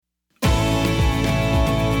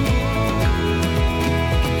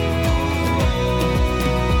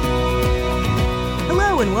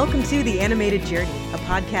and welcome to The Animated Journey, a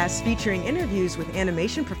podcast featuring interviews with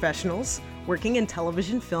animation professionals working in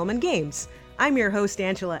television, film, and games. I'm your host,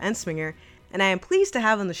 Angela Ensminger, and I am pleased to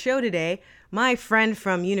have on the show today my friend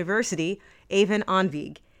from university, Eivind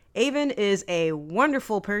Andvig. Eivind is a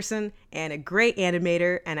wonderful person and a great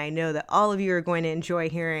animator, and I know that all of you are going to enjoy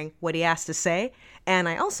hearing what he has to say. And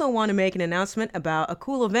I also want to make an announcement about a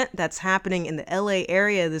cool event that's happening in the LA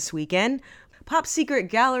area this weekend. Pop Secret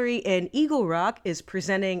Gallery in Eagle Rock is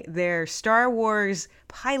presenting their Star Wars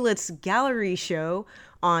Pilots Gallery show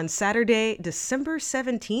on Saturday, December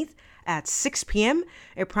 17th at 6 p.m.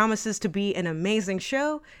 It promises to be an amazing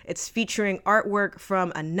show. It's featuring artwork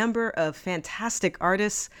from a number of fantastic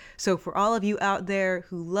artists. So for all of you out there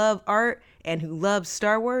who love art and who love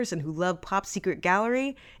Star Wars and who love Pop Secret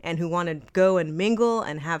Gallery and who want to go and mingle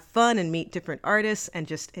and have fun and meet different artists and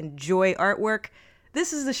just enjoy artwork,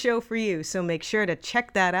 this is the show for you, so make sure to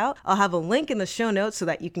check that out. I'll have a link in the show notes so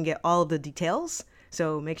that you can get all of the details.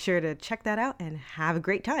 So make sure to check that out and have a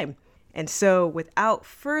great time. And so without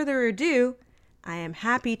further ado, I am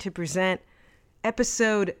happy to present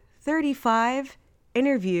episode 35,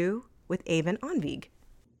 Interview with Eivind Andvig.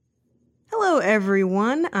 Hello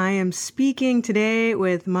everyone, I am speaking today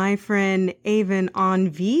with my friend Eivind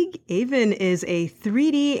Andvig. Eivind is a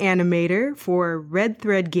 3D animator for Red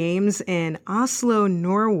Thread Games in Oslo,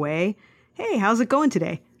 Norway. Hey, how's it going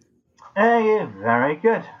today? Hey, very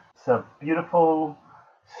good. It's a beautiful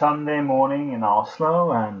Sunday morning in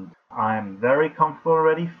Oslo, and I'm very comfortable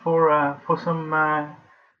ready for some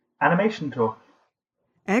animation talk.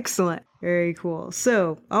 Excellent. Very cool.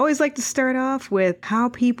 So I always like to start off with how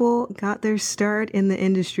people got their start in the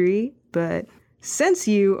industry. But since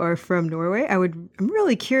you are from Norway, I'm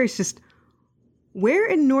really curious, just where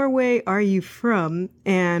in Norway are you from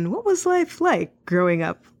and what was life like growing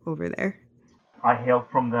up over there? I hail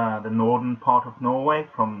from the northern part of Norway,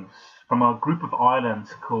 from a group of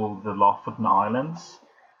islands called the Lofoten Islands.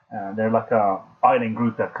 They're like a island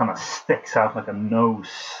group that kind of sticks out like a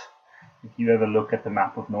nose. If you ever look at the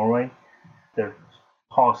map of Norway, they're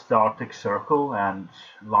past the Arctic Circle, and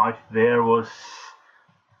life there was,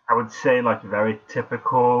 I would say, like very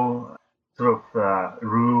typical sort of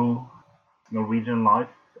rural Norwegian life.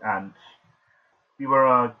 And we were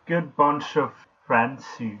a good bunch of friends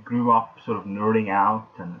who grew up sort of nerding out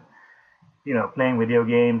and, you know, playing video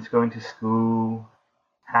games, going to school,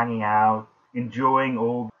 hanging out, enjoying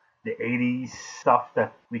all the 80s stuff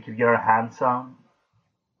that we could get our hands on.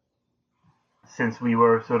 Since we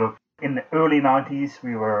were sort of in the early 90s,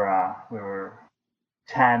 we were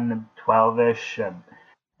 10, 12-ish, and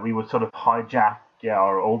we would sort of hijack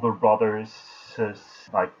our older brothers'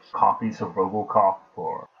 like copies of RoboCop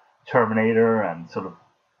or Terminator and sort of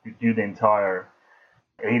do the entire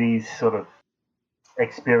 80s sort of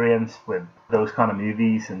experience with those kind of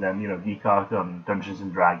movies, and then, you know, geek out on Dungeons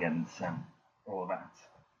and Dragons and all that.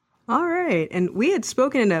 All right. And we had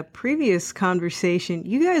spoken in a previous conversation.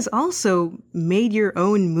 You guys also made your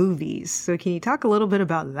own movies. So can you talk a little bit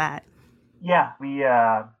about that? Yeah, we,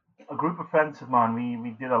 a group of friends of mine,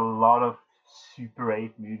 we did a lot of Super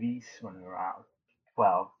 8 movies when we were out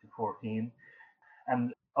 12 to 14.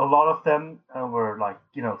 And a lot of them were like,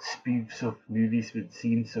 you know, spoofs of movies we'd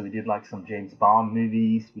seen. So we did like some James Bond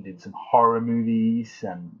movies, we did some horror movies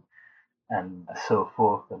and so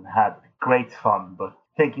forth, and had great fun. But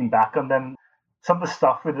thinking back on them, some of the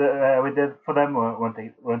stuff we did for them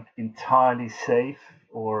weren't entirely safe,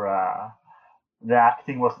 or the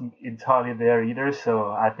acting wasn't entirely there either. So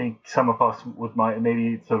I think some of us might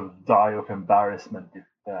maybe sort of die of embarrassment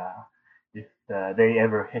if they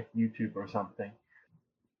ever hit YouTube or something.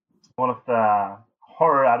 One of the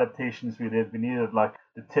horror adaptations we did, we needed like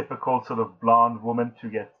the typical sort of blonde woman to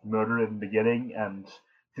get murdered in the beginning, and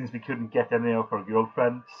since we couldn't get any of our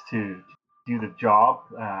girlfriends to do the job,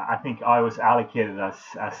 I think I was allocated as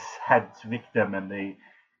head victim, and they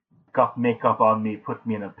got makeup on me, put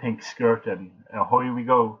me in a pink skirt, and away we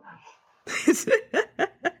go.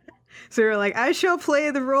 So you're like, I shall play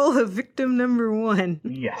the role of victim number one.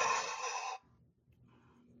 Yes.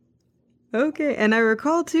 Okay, and I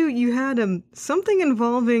recall too, you had something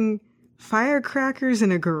involving firecrackers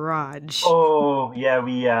in a garage. Oh yeah,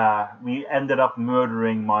 we ended up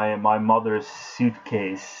murdering my mother's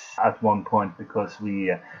suitcase at one point because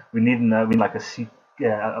we needed like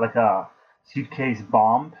a suitcase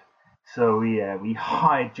bomb. So we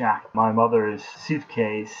hijacked my mother's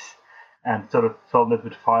suitcase and sort of filled it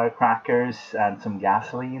with firecrackers and some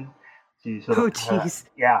gasoline to sort of. Oh jeez.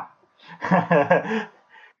 Yeah.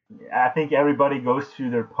 I think everybody goes through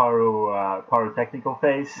their pyrotechnical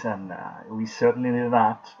phase, and we certainly did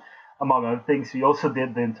that. Among other things, we also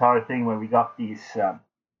did the entire thing where we got these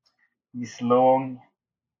these long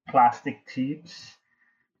plastic tubes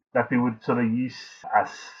that we would sort of use as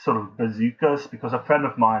sort of bazookas, because a friend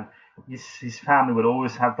of mine, his family would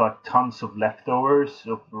always have like tons of leftovers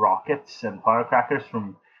of rockets and firecrackers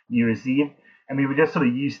from New Year's Eve, and we would just sort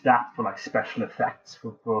of use that for like special effects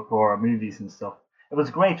for our movies and stuff. It was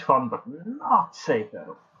great fun, but not safe at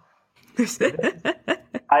all.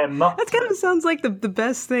 I am not. That kind of sounds like the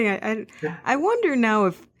best thing. I wonder now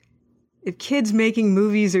if kids making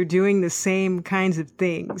movies are doing the same kinds of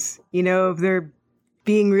things. You know, if they're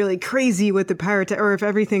being really crazy with the pirate, or if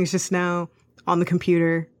everything's just now on the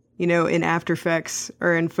computer, you know, in After Effects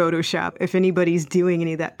or in Photoshop, if anybody's doing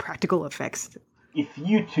any of that practical effects. If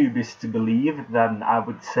YouTube is to believe, then I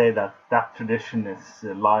would say that that tradition is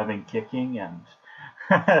alive and kicking, and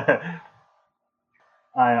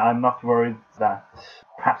I'm not worried that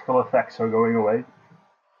practical effects are going away.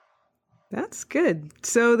 That's good.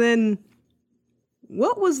 So then,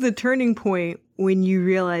 what was the turning point when you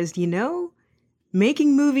realized, you know,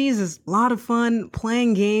 making movies is a lot of fun,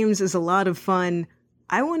 playing games is a lot of fun.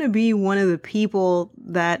 I want to be one of the people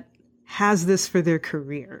that has this for their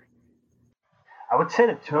career? I would say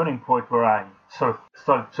the turning point where I sort of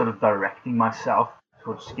started sort of directing myself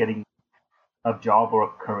towards getting a job or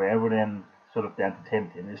a career within sort of the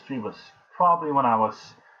entertainment industry was probably when I was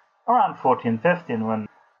around 14, 15, when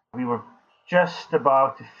we were just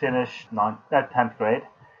about to finish 10th grade,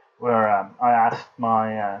 where I asked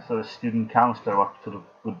my sort of student counselor what sort of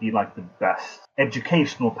would be like the best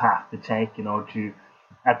educational path to take in order to,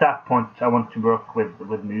 at that point, I wanted to work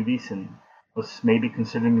with movies and was maybe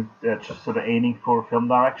considering sort of aiming for film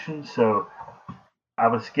direction. So I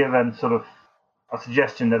was given sort of a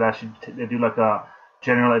suggestion that I should do like a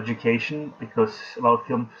general education, because a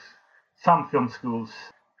lot of some film schools,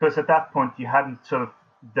 because at that point you hadn't sort of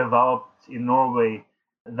developed in Norway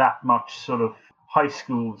that much sort of high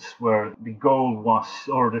schools where the goal was,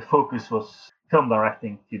 or the focus was, film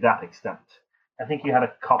directing to that extent. I think you had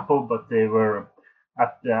a couple, but they were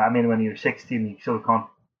when you're 16, you sort of can't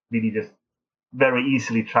really just very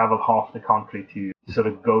easily travel half the country to sort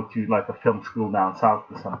of go to like a film school down south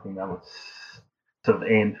or something that was sort of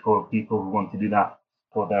aimed for people who want to do that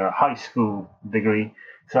for their high school degree.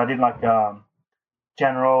 So I did like a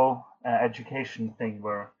general education thing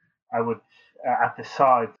where I would, at the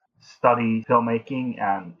side, study filmmaking,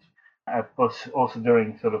 and I was also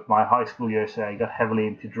during sort of my high school years, I got heavily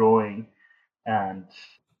into drawing and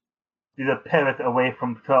did a pivot away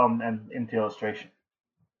from film and into illustration.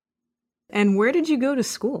 And where did you go to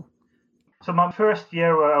school? So my first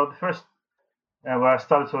year, where I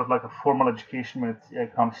started sort of like a formal education when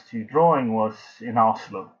it comes to drawing, was in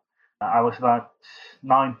Oslo. I was about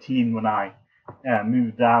 19 when I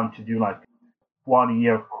moved down to do like 1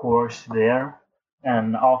 year course there,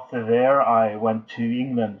 and after there I went to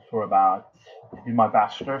England to do my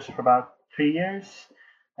bachelor's for about 3 years,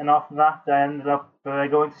 and after that I ended up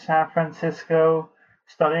going to San Francisco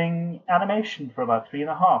studying animation for about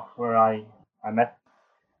 3.5, where I met,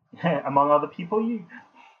 among other people, you.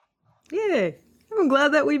 Yeah, I'm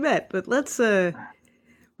glad that we met. But let's I'm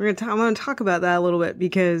gonna talk about that a little bit,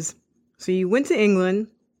 because so you went to England,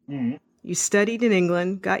 you studied in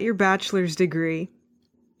England, got your bachelor's degree,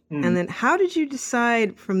 and then how did you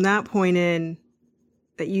decide from that point in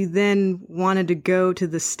that you then wanted to go to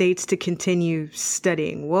the States to continue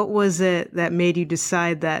studying? What was it that made you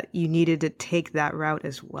decide that you needed to take that route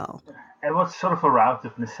as well? It was sort of a route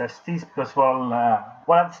of necessities, because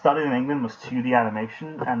what I'd studied in England was 2D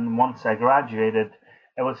animation, and once I graduated,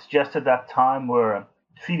 it was just at that time where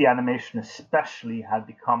 3D animation especially had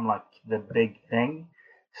become like the big thing.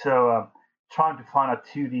 So trying to find a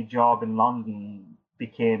 2D job in London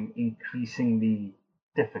became increasingly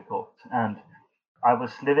difficult, and I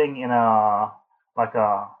was living in like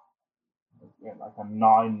a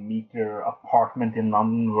 9-meter apartment in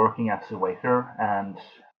London, working as a waiter and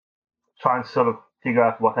trying to sort of figure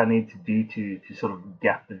out what I need to do to sort of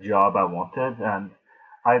get the job I wanted. And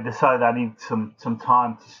I decided I need some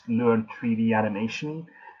time to learn 3D animation.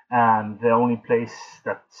 And the only place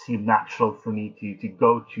that seemed natural for me to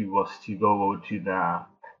go to was to go over to the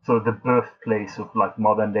sort of the birthplace of like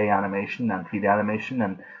modern day animation and 3D animation,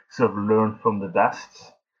 and sort of learn from the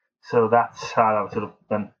best. So that's how I sort of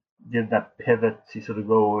then did that pivot to sort of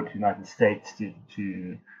go over to the United States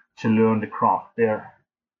to learn the craft there.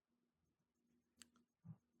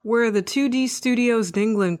 Were the 2D studios in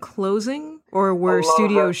England closing, or were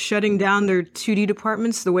studios shutting down their 2D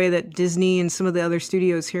departments the way that Disney and some of the other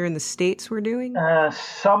studios here in the States were doing?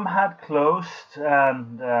 Some had closed,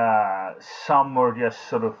 and some were just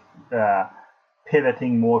sort of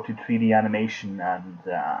pivoting more to 3D animation, and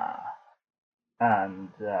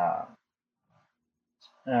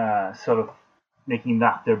sort of making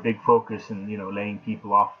that their big focus and laying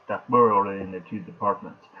people off that were already in the 2D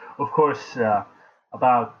department. Of course,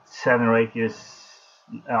 about 7 or 8 years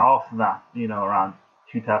after that, around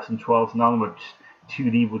 2012 and onwards,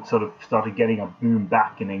 2D would sort of started getting a boom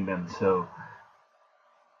back in England. So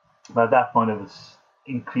by that point, it was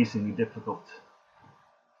increasingly difficult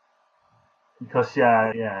because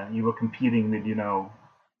you were competing with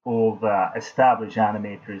all the established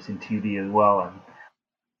animators in 2D as well. And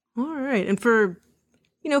all right, and for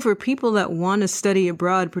people that want to study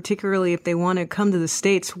abroad, particularly if they want to come to the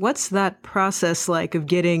States, what's that process like of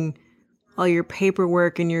getting all your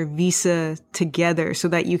paperwork and your visa together so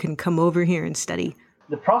that you can come over here and study?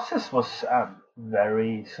 The process was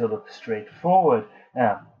very sort of straightforward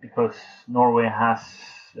because Norway has,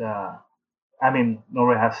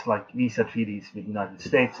 Norway has like visa treaties with the United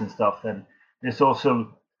States and stuff. And there's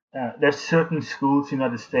also there's certain schools in the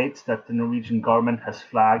United States that the Norwegian government has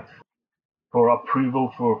flagged for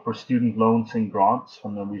approval for student loans and grants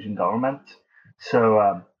from the Norwegian government.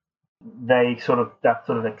 So that sort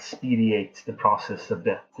of expedites the process a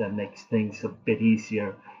bit and makes things a bit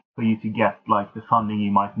easier for you to get like the funding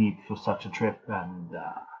you might need for such a trip and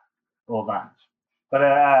all that. But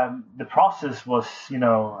the process was, you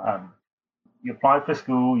applied for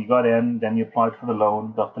school, you got in, then you applied for the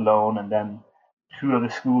loan, got the loan, and then through the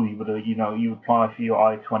school you would, you apply for your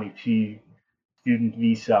I-22 student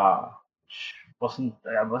visa. I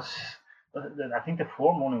think the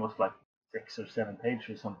form only was like 6 or 7 pages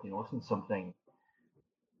or something. It wasn't something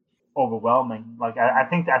overwhelming. Like I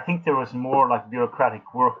think there was more like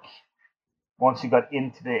bureaucratic work once you got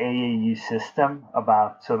into the AAU system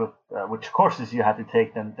about sort of which courses you had to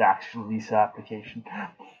take than the actual visa application.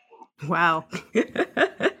 Wow.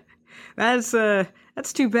 That's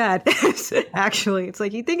too bad. Actually, it's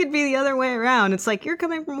like you think it'd be the other way around. It's like you're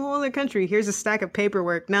coming from a whole other country. Here's a stack of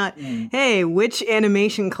paperwork, not, hey, which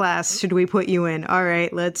animation class should we put you in? All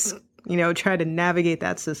right, let's, try to navigate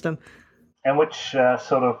that system. And which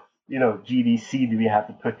sort of, GDC do we have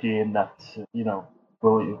to put you in that,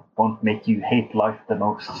 won't make you hate life the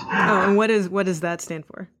most? Oh, and what does that stand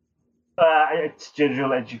for? It's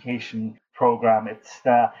digital education program. It's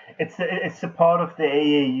a part of the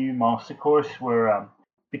AAU master course where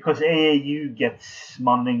because AAU gets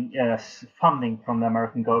funding from the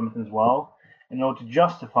American government as well. In order to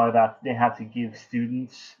justify that, they had to give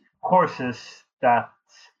students courses that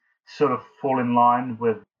sort of fall in line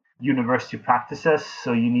with university practices.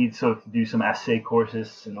 So you need sort of to do some essay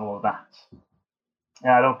courses and all of that.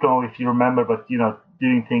 And I don't know if you remember, but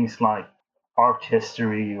doing things like art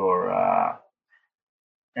history or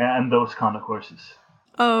and those kind of courses.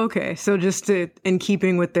 Oh, okay. So just in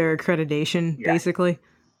keeping with their accreditation, basically.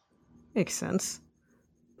 Makes sense.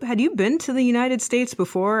 Had you been to the United States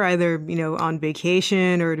before, either, on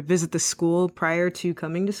vacation or to visit the school prior to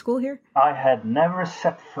coming to school here? I had never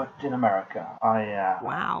set foot in America.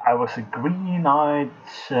 Wow. I was a green-eyed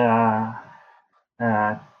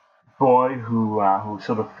boy who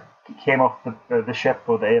sort of came off the ship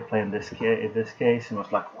or the airplane in this case and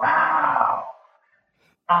was like, wow,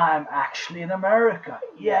 I'm actually in America.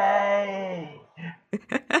 Yay!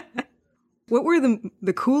 What were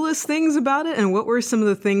the coolest things about it, and what were some of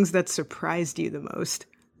the things that surprised you the most?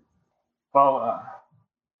 Well,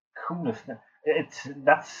 coolest thing.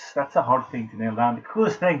 That's a hard thing to nail down. The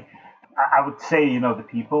coolest thing, I would say, the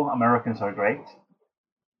people. Americans are great,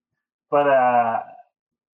 but I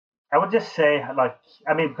would just say,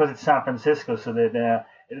 because it's San Francisco, so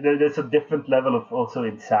there's a different level of also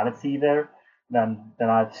insanity there than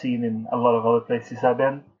I've seen in a lot of other places I've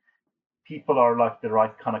been. People are like the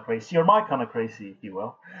right kind of crazy, or my kind of crazy, if you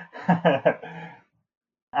will.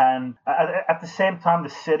 And at the same time, the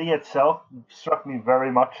city itself struck me very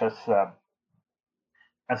much as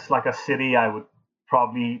like a city I would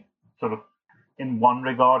probably sort of, in one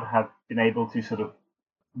regard, have been able to sort of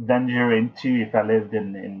venture into if I lived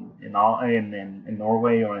in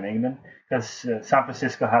Norway or in England, because San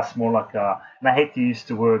Francisco has more like and I hate to use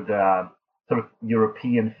the word sort of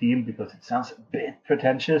European feel because it sounds a bit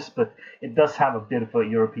pretentious, but it does have a bit of a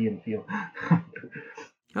European feel.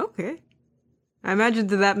 Okay. I imagine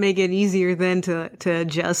that make it easier then to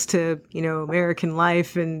adjust to, American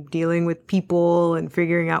life and dealing with people and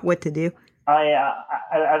figuring out what to do. Well,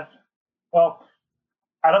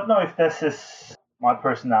 I don't know if this is my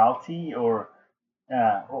personality or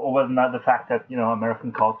whether or not the fact that,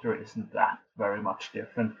 American culture isn't that very much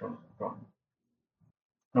different from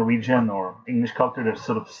Norwegian or English culture. There's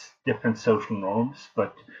sort of different social norms,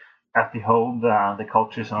 but at the whole, the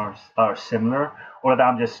cultures are similar. Or that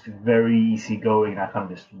I'm just very easygoing. I kind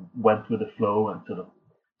of just went with the flow and sort of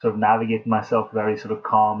sort of navigate myself very sort of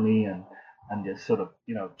calmly and just sort of,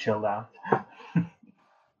 chilled out.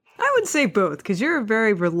 I would say both, because you're a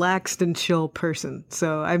very relaxed and chill person.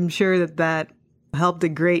 So I'm sure that helped a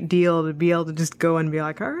great deal to be able to just go and be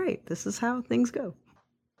like, all right, this is how things go.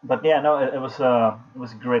 But yeah, no, it was a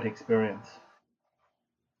great experience.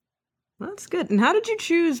 That's good. And how did you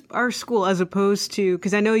choose our school as opposed to,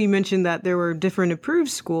 because I know you mentioned that there were different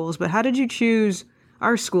approved schools, but how did you choose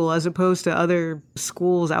our school as opposed to other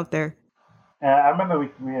schools out there? I remember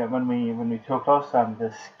when we took us and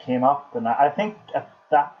this came up, and I think at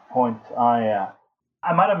that point I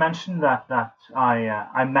might have mentioned that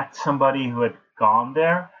I met somebody who had gone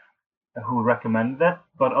there who recommended it,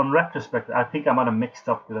 but on retrospect, I think I might have mixed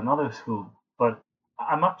up with another school, but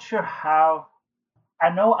I'm not sure how. I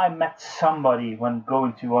know I met somebody when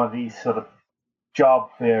going to one of these sort of job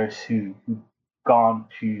fairs who gone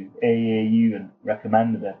to AAU and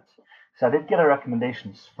recommended it. So I did get a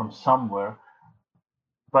recommendations from somewhere,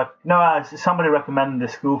 but no, somebody recommended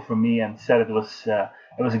the school for me and said it was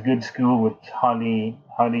a good school with highly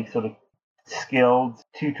sort of skilled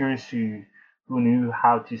tutors who knew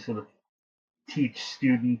how to sort of teach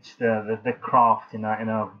students the craft in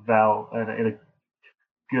a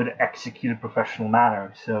good executed professional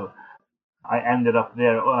manner. So I ended up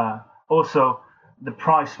there. Also, the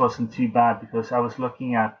price wasn't too bad because I was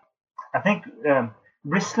looking at. I think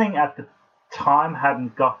Bristling at the time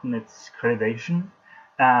hadn't gotten its accreditation,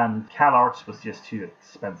 and Cal Arts was just too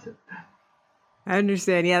expensive. I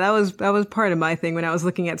understand. Yeah, that was part of my thing when I was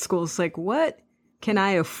looking at schools. Like, what can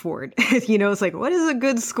I afford? It's like, what is a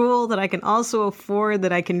good school that I can also afford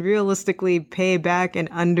that I can realistically pay back in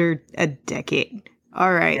under a decade?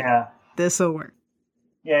 All right, Yeah, this'll work.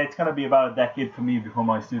 yeah, it's gonna be about a decade for me before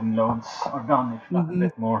my student loans are done, if not a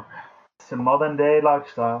bit more. It's a modern day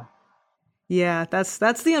lifestyle. Yeah, that's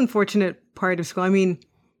the unfortunate part of school. I mean,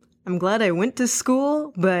 I'm glad I went to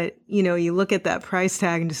school, but you look at that price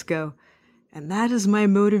tag and just go, and that is my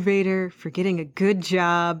motivator for getting a good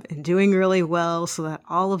job and doing really well so that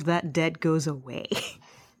all of that debt goes away.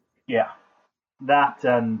 Yeah, that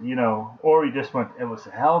and or you just went. It was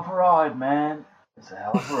a hell of a ride, man. It's a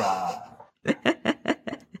hell of a ride.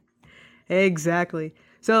 Exactly.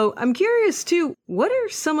 So I'm curious too, what are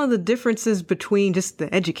some of the differences between just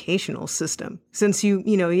the educational system? Since you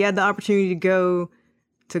had the opportunity to go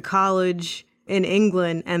to college in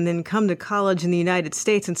England and then come to college in the United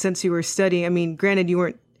States. And since you were studying, I mean, granted you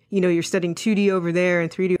weren't, you're studying 2D over there and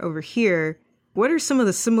 3D over here. What are some of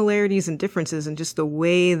the similarities and differences in just the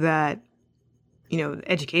way that, the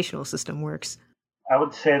educational system works? I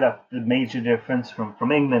would say that the major difference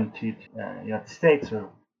from England to United States or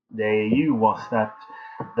the AAU was that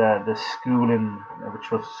the school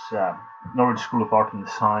which was Norwich School of Art and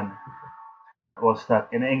Design, was that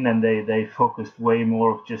in England they focused way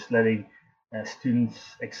more of just letting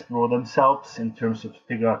students explore themselves in terms of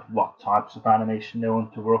figure out what types of animation they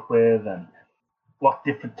want to work with and what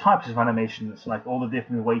different types of animations, like all the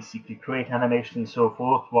different ways you could create animation and so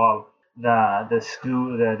forth. While the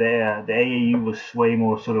AAU was way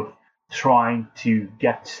more sort of trying to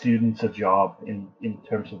get students a job in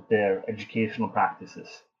terms of their educational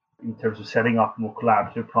practices, in terms of setting up more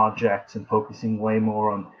collaborative projects and focusing way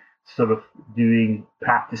more on sort of doing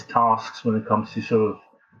practice tasks when it comes to sort of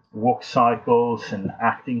work cycles and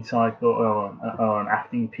acting cycle or an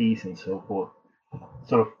acting piece and so forth.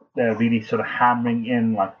 Sort of really sort of hammering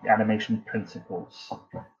in like animation principles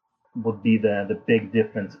would be the big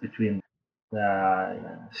difference between the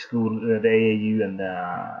AAU and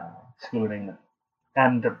the school in England.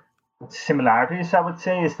 And the similarities, I would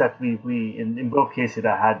say, is that we in both cases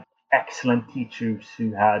I had excellent teachers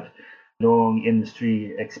who had long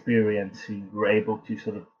industry experience who were able to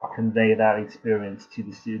sort of convey that experience to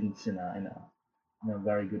the students in a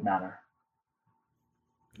very good manner.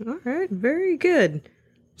 All right, very good.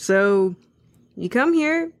 So you come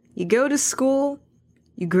here, you go to school,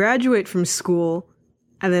 you graduate from school,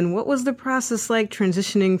 and then what was the process like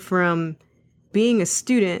transitioning from being a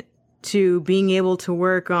student to being able to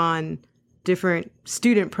work on different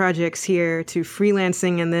student projects here to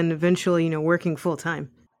freelancing and then eventually, working full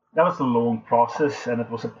time? That was a long process and it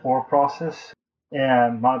was a poor process.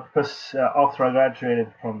 And because after I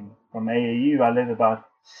graduated from AAU, I lived about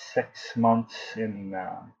 6 months in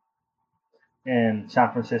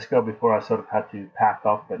San Francisco before I sort of had to pack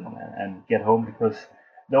up and get home because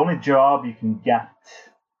the only job you can get,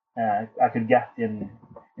 I could get in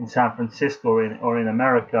San Francisco or in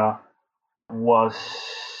America was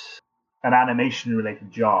an animation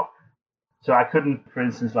related job. So I couldn't, for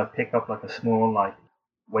instance, like pick up like a small like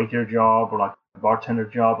waiter job or like a bartender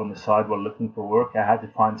job on the side while looking for work. I had to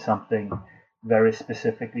find something very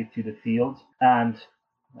specifically to the field. And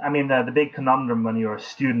I mean, the big conundrum when you're a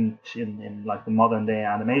student in like the modern day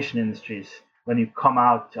animation industries, when you come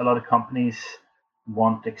out, a lot of companies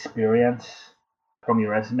want experience from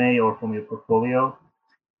your resume or from your portfolio.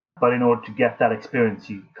 But in order to get that experience,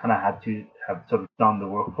 you kind of had to have sort of done the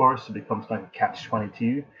workforce. It becomes like a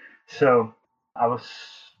catch-22. So I was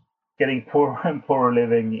getting poorer and poorer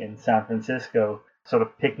living in San Francisco, sort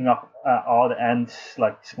of picking up odd ends,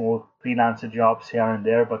 like small freelancer jobs here and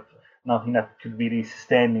there, but nothing that could really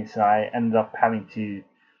sustain me. So I ended up having to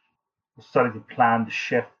start to plan the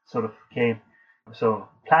shift. Sort of came. So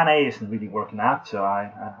plan A isn't really working out. So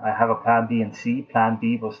I have a plan B and C. Plan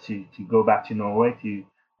B was to go back to Norway to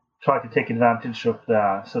try to take advantage of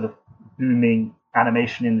the sort of booming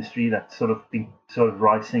animation industry that's sort of been sort of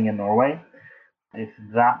rising in Norway. If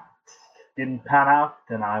that didn't pan out,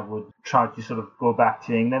 then I would try to sort of go back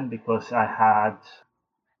to England because I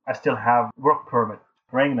still have work permit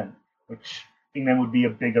for England, which England would be a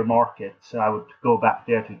bigger market. So I would go back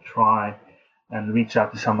there to try and reach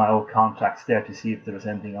out to some of my old contacts there to see if there was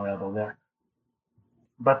anything available there.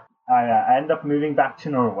 But I ended up moving back to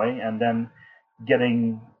Norway and then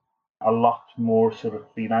getting a lot more sort of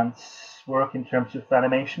freelance work in terms of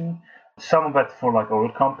animation. Some of it for like oil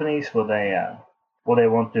companies where they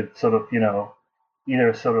wanted sort of,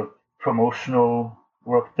 either sort of promotional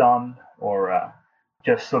work done or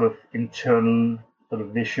just sort of internal sort of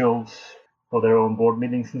visuals for their own board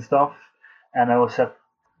meetings and stuff. And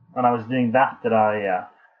when I was doing that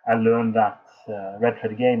I learned that Red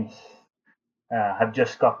Thread Games had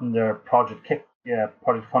just gotten their project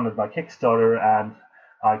funded by Kickstarter, and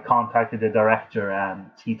I contacted the director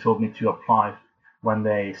and he told me to apply when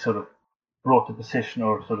they sort of brought the position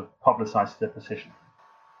or sort of publicized the position.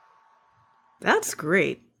 That's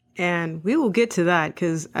great. And we will get to that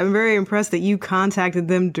because I'm very impressed that you contacted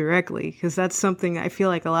them directly, because that's something I feel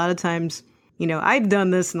like a lot of times, I've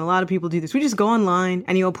done this and a lot of people do this. We just go online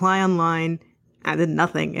and you apply online and then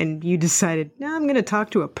nothing. And you decided, no, I'm going to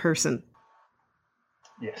talk to a person.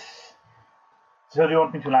 Yes. So do you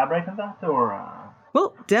want me to elaborate on that or?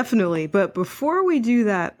 Well, definitely. But before we do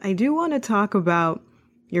that, I do want to talk about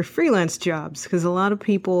your freelance jobs because a lot of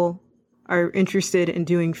people are interested in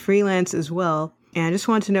doing freelance as well. And I just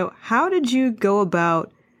want to know, how did you go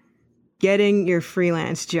about getting your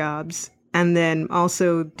freelance jobs and then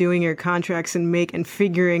also doing your contracts and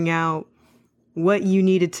figuring out what you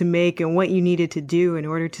needed to make and what you needed to do in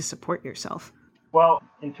order to support yourself? Well,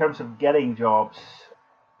 in terms of getting jobs,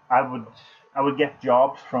 I would get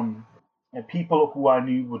jobs from people who I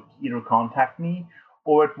knew would either contact me,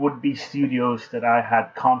 or it would be studios that I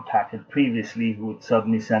had contacted previously who would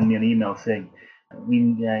suddenly send me an email saying,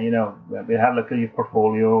 we had a look at your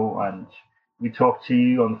portfolio and we talked to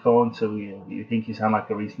you on the phone, so we think you sound like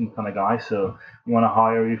a recent kind of guy, so we want to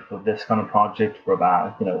hire you for this kind of project for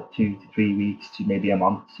about 2 to 3 weeks to maybe a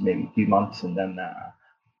month to maybe 2 months, and then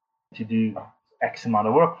to do X amount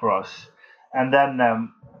of work for us. And then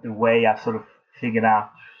the way I sort of figured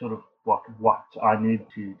out sort of what I need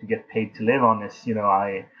to get paid to live on is,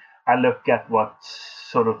 I look at what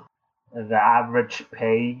sort of the average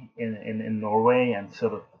pay in Norway and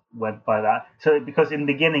sort of went by that. So because in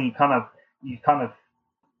the beginning you kind of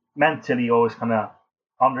mentally always kind of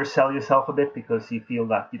undersell yourself a bit because you feel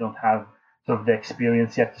that you don't have sort of the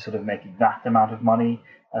experience yet to sort of make that amount of money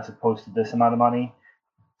as opposed to this amount of money.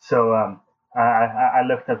 So I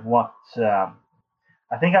looked at what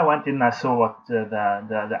I think I went in and I saw what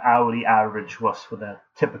the hourly average was for the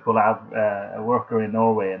typical worker in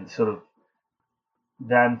Norway, and sort of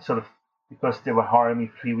because they were hiring me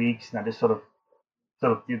 3 weeks, and I just sort of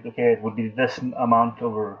did, okay, it would be this amount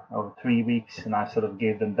over 3 weeks, and I sort of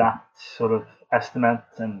gave them that sort of estimate,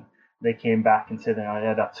 and they came back and said, oh,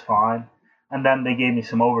 yeah, that's fine. And then they gave me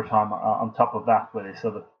some overtime on top of that, where they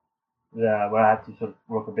sort of where I had to sort of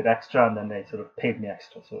work a bit extra, and then they sort of paid me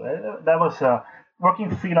extra. So that was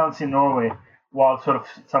working freelance in Norway. While sort of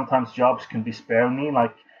sometimes jobs can be sparing me,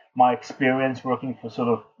 like my experience working for sort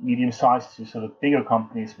of medium-sized to sort of bigger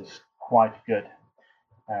companies was quite good.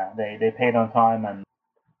 They paid on time and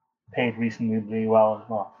paid reasonably well as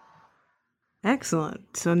well.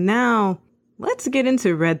 Excellent. So now let's get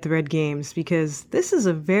into Red Thread Games, because this is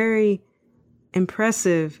a very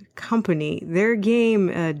impressive company. Their game,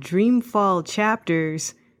 Dreamfall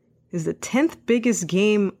Chapters, is the 10th biggest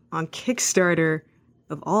game on Kickstarter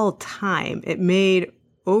of all time. It made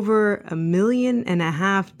over $1.5 million,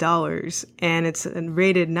 and it's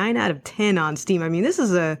rated 9 out of 10 on Steam. I mean, it's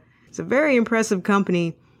a very impressive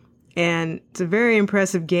company, and it's a very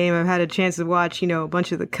impressive game. I've had a chance to watch, a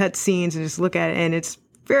bunch of the cutscenes and just look at it, and it's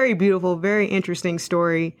very beautiful, very interesting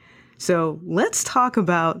story. So let's talk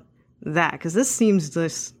about that, because this seems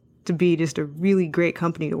just to be just a really great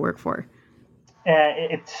company to work for.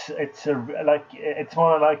 It's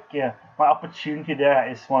more like my opportunity there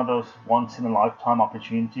is one of those once in a lifetime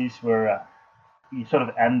opportunities where you sort of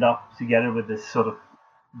end up together with this sort of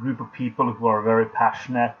group of people who are very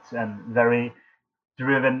passionate and very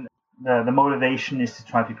driven. The motivation is to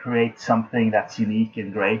try to create something that's unique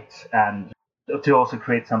and great, and to also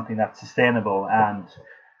create something that's sustainable. And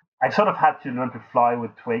I sort of had to learn to fly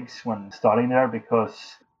with twigs when starting there, because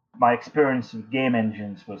my experience with game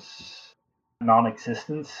engines was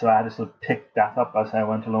non-existent. So I had to sort of pick that up as I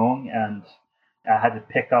went along, and I had to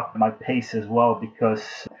pick up my pace as well, because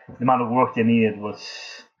the amount of work they needed was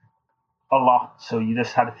a lot. So you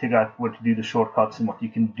just had to figure out where to do the shortcuts and what you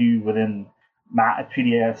can do within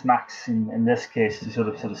 3ds Max in this case to sort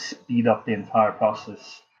of speed up the entire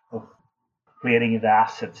process of creating the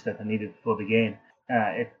assets that are needed for the game.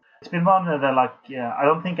 It's been one that I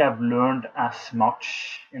don't think I've learned as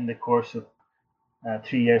much in the course of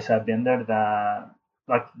 3 years I've been there.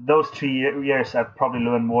 Those 3 years I've probably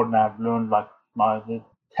learned more than I've learned the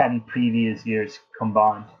 10 previous years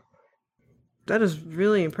combined. That is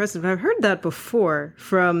really impressive. I've heard that before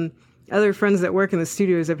from other friends that work in the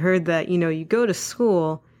studios. I've heard that, you go to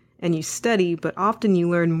school and you study, but often you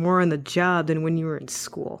learn more on the job than when you were in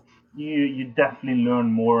school. You definitely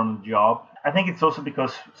learn more on the job. I think it's also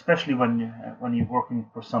because, especially when you're working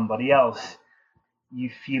for somebody else, you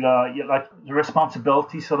feel like the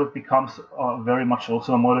responsibility sort of becomes very much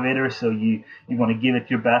also a motivator. So you want to give it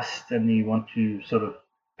your best, and you want to sort of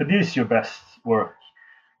produce your best work,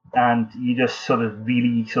 and you just sort of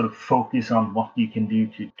really sort of focus on what you can do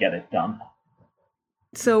to get it done.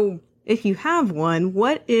 So if you have one,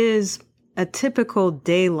 what is a typical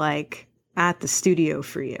day like at the studio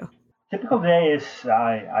for you? Typical day is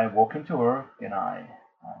I walk into work, and I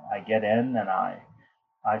get in, and I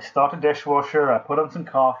start the dishwasher, I put on some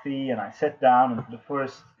coffee, and I sit down,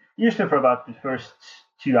 and usually for about the first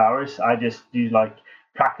 2 hours, I just do like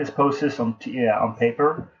practice poses on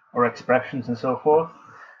paper or expressions and so forth.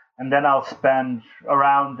 And then I'll spend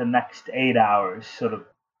around the next 8 hours sort of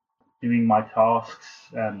doing my tasks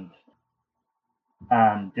and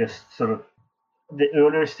just sort of the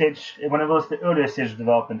earlier stage. When it was the earlier stage of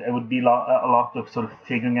development, it would be a lot of sort of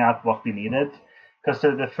figuring out what we needed, because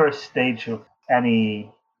the first stage of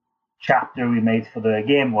any chapter we made for the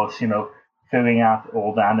game was figuring out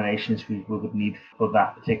all the animations we would need for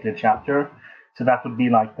that particular chapter. So that would be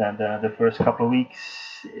like the first couple of weeks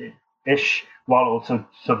ish, while also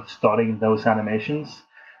sort of starting those animations.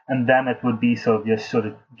 And then it would be just sort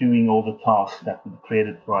of doing all the tasks that we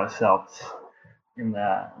created for ourselves in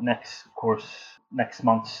the next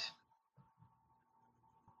months.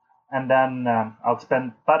 And then I'll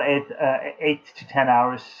spend about 8 to 10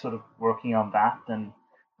 hours sort of working on that, and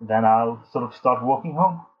then I'll sort of start walking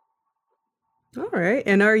home. All right.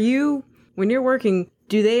 And when you're working,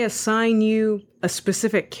 do they assign you a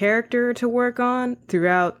specific character to work on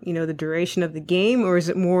throughout, the duration of the game? Or is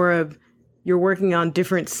it more of you're working on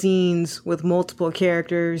different scenes with multiple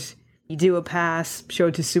characters? You do a pass, show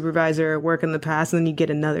it to supervisor, work on the pass, and then you get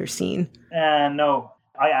another scene? No,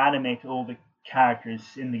 I animate all the characters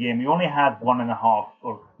in the game. We only had 1.5,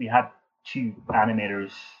 or we had 2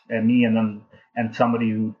 animators, me and somebody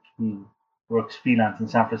who works freelance in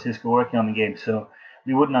San Francisco working on the game. So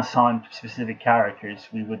we wouldn't assign specific characters.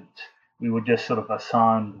 We would just sort of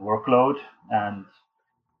assign workload, and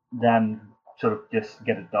then sort of just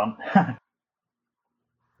get it done.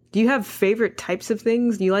 Do you have favorite types of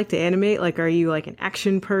things you like to animate? Like, are you like an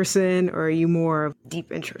action person, or are you more of a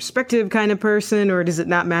deep introspective kind of person, or does it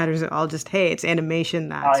not matter? Is it all just, hey, it's animation,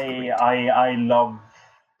 that's great? I love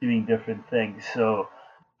doing different things. So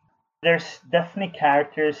there's definitely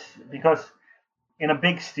characters, because in a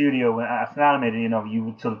big studio, as an animator, you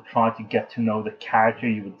would sort of try to get to know the character.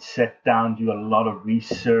 You would sit down, do a lot of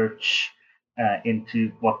research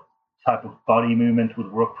into what type of body movement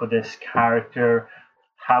would work for this character.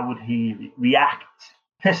 How would he react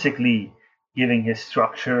physically, giving his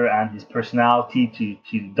structure and his personality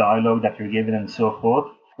to dialogue that you're given, and so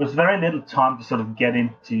forth. There's very little time to sort of get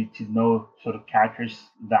into to know sort of characters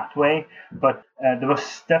that way. But there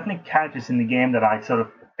was definitely characters in the game that I sort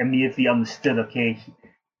of immediately understood, okay,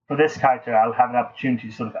 for this character, I'll have an opportunity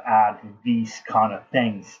to sort of add these kind of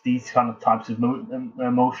things, these kind of types of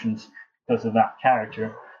emotions because of that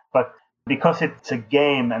character. But because it's a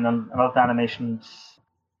game, and a lot of the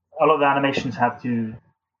animations have to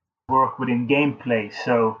work within gameplay,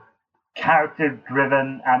 so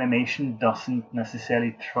character-driven animation doesn't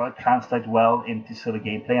necessarily translate well into sort of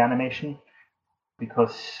gameplay animation,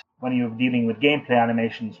 because when you're dealing with gameplay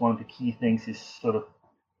animations, one of the key things is sort of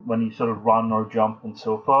when you sort of run or jump and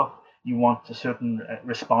so forth, you want a certain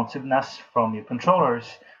responsiveness from your controllers,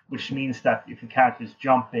 which means that if a character is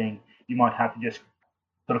jumping, you might have to just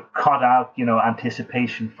sort of cut out,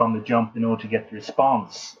 anticipation from the jump in order to get the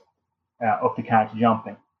response of the character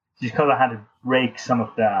jumping. So you kind of had to break some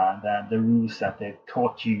of the rules that they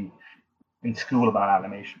taught you in school about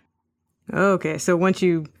animation. Okay, so once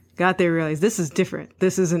you got there, realized this is different.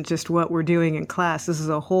 This isn't just what we're doing in class. This is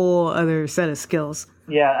a whole other set of skills.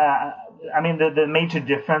 Yeah, the major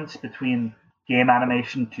difference between game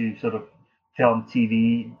animation to sort of film,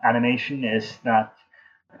 TV animation is that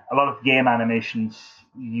a lot of game animations,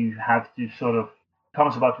 you have to sort of,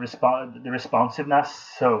 comes about the responsiveness.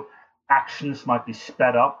 So actions might be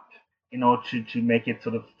sped up in order to make it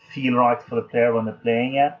sort of feel right for the player when they're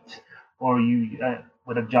playing it. Or you,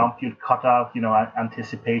 with a jump, you'd cut out,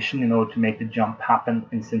 anticipation in order to make the jump happen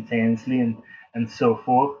instantaneously and so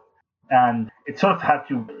forth. And it sort of had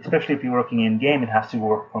to, especially if you're working in game, it has to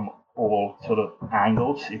work from all sort of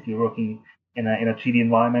angles. If you're working in a 3D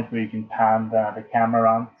environment where you can pan the camera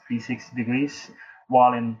around 360 degrees,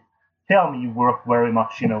 while in film you work very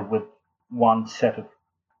much, with one set of,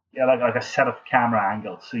 like a set of camera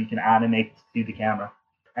angles, so you can animate to the camera,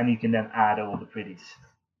 and you can then add all the pretties.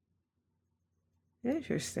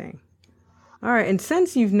 Interesting. All right, and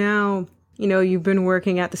since you've now, you've been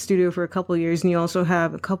working at the studio for a couple of years, and you also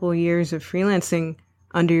have a couple of years of freelancing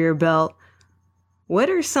under your belt, what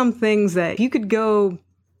are some things that you could go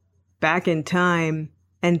back in time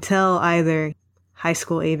and tell either high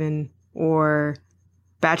school Eivind or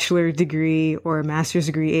bachelor degree or master's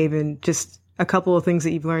degree Eivind, just a couple of things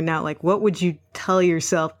that you've learned now? Like, what would you tell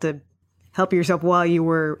yourself to help yourself while you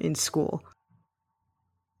were in school?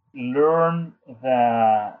 Learn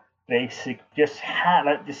the basic, just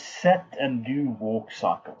set and do walk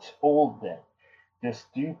cycles all day. Just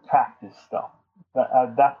do practice stuff.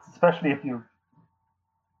 That's especially if you're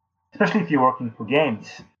working for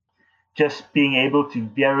games. Just being able to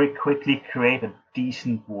very quickly create a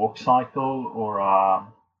decent walk cycle, or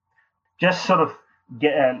just sort of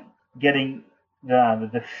getting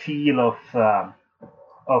the feel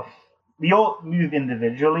of we all move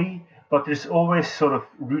individually, but there's always sort of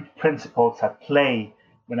root principles at play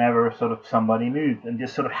whenever sort of somebody moves, and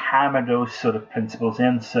just sort of hammer those sort of principles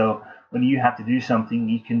in. So when you have to do something,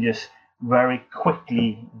 you can just very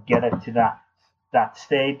quickly get it to that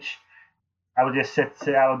stage. I would just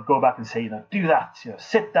I would go back and say, do that.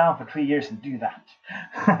 Sit down for 3 years and do that.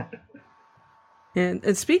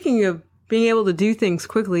 And speaking of being able to do things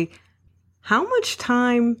quickly, how much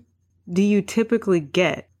time do you typically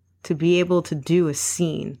get to be able to do a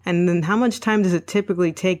scene? And then how much time does it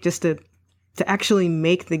typically take just to actually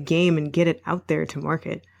make the game and get it out there to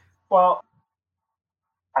market? Well,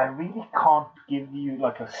 I really can't give you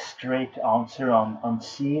like a straight answer on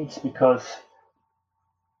scenes, because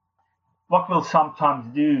what we'll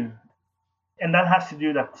sometimes do, and that has to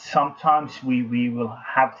do that sometimes we will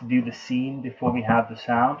have to do the scene before we have the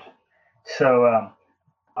sound. So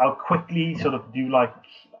I'll quickly sort of do like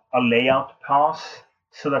a layout pass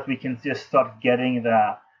so that we can just start getting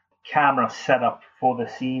the camera set up for the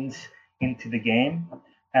scenes into the game,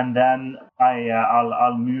 and then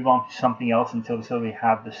I'll move on to something else until we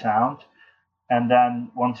have the sound. And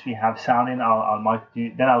then once we have sound in,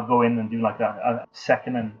 I'll go in and do like a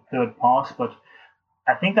second and third pass. But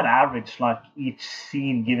I think on average, like each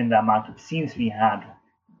scene, given the amount of scenes we had,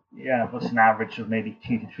 it was an average of maybe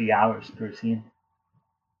 2 to 3 hours per scene.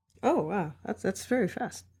 Oh wow, that's very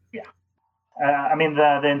fast. Yeah,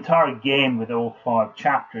 the entire game with all 5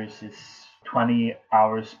 chapters is 20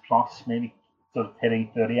 hours plus, maybe sort of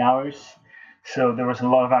hitting 30 hours. So there was a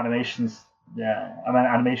lot of animation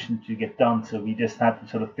to get done. So we just had to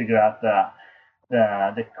sort of figure out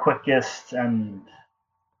the quickest and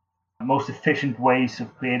most efficient ways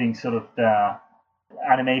of creating sort of the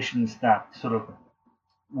animations that sort of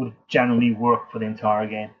would generally work for the entire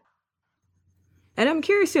game. And I'm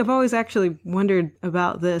curious too, I've always actually wondered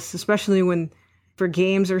about this, especially when for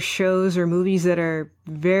games or shows or movies that are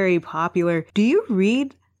very popular. Do you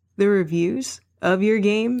read the reviews of your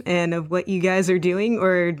game and of what you guys are doing?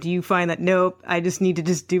 Or do you find that, nope, I just need to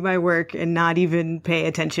just do my work and not even pay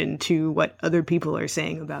attention to what other people are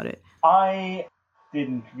saying about it? I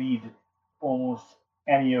didn't read almost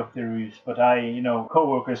any of the reviews, but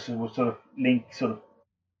coworkers would sort of link sort of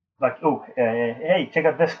like, hey, check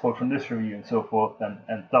out this quote from this review and so forth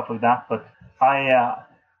and stuff like that. But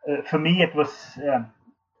for me, it was,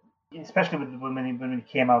 especially when we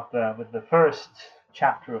came out with the first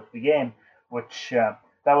chapter of the game, which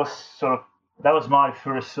that was my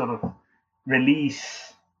first sort of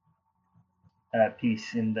release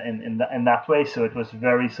piece in that way. So it was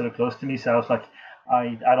very sort of close to me. So I was like,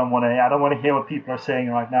 I don't want to hear what people are saying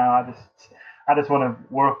right now. I just want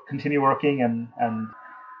to continue working, and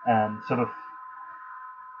sort of,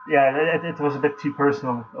 yeah, it was a bit too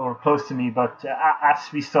personal or close to me. But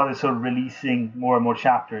as we started sort of releasing more and more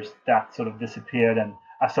chapters, that sort of disappeared, and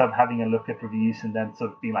I started having a look at reviews, and then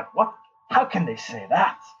sort of being like, what? How can they say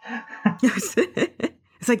that?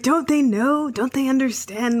 It's like, don't they know? Don't they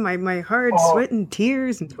understand my hard sweat and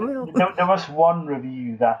tears and toil? There was one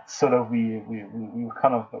review that sort of we were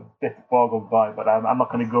kind of a bit boggled by, but I'm not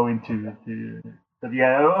going to go into. But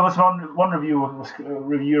yeah, it was one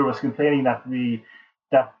reviewer was complaining that the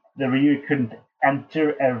reviewer couldn't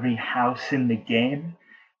enter every house in the game,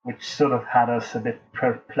 which sort of had us a bit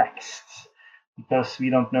perplexed, because we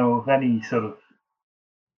don't know of any sort of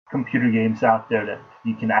computer games out there that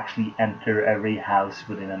you can actually enter every house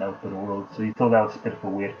within an open world. So you thought that was a bit of a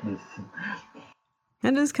weirdness.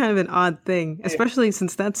 That is kind of an odd thing, especially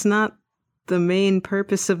since that's not the main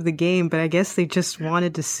purpose of the game, but I guess they just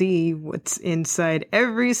wanted to see what's inside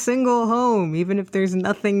every single home, even if there's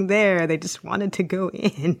nothing there. They just wanted to go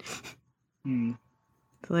in.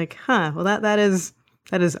 Like, well, that is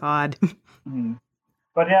odd.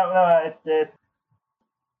 But yeah,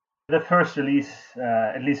 the first release,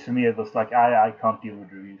 at least for me, it was like, I can't deal with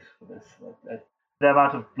reviews for this. The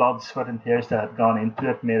amount of blood, sweat, and tears that had gone into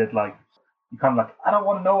it made it like, you kind of like, I don't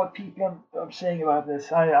want to know what people are saying about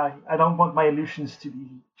this. I don't want my illusions to be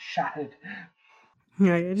shattered.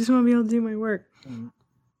 Yeah, I just want to be able to do my work.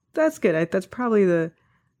 That's good. That's probably the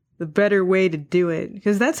better way to do it,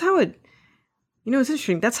 because that's how it, it's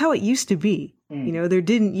interesting. That's how it used to be. There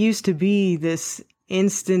didn't used to be this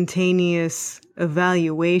instantaneous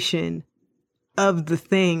evaluation of the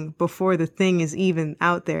thing before the thing is even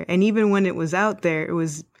out there. And even when it was out there, it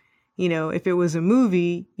was, if it was a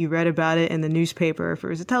movie, you read about it in the newspaper. If it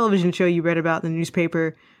was a television show, you read about it in the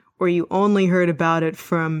newspaper, or you only heard about it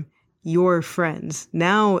from your friends.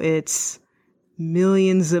 Now it's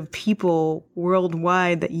millions of people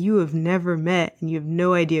worldwide that you have never met, and you have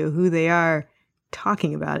no idea who they are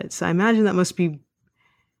talking about it. So I imagine that must be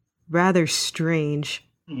rather strange.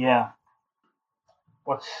 Yeah.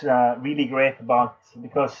 What's really great about,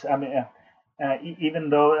 because I mean, even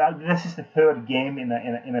though this is the third game in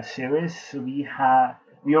a series, we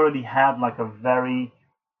already had like a very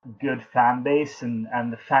good fan base,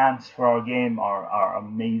 and the fans for our game are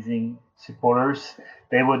amazing supporters.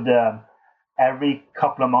 They would every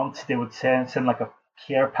couple of months they would send like a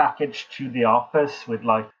care package to the office with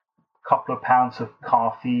like a couple of pounds of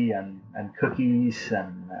coffee and cookies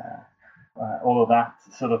and all of that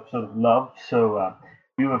sort of love. So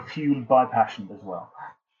we were fueled by passion as well.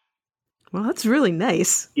 Well, that's really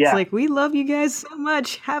nice. Yeah. It's like, we love you guys so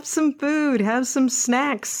much. Have some food, have some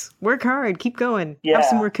snacks, work hard, keep going. Yeah. Have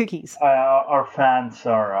some more cookies. Our fans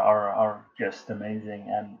are just amazing,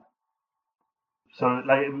 and so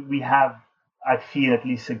like we have, I feel, at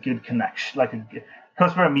least a good connection.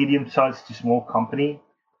 Because we're a medium-sized to small company,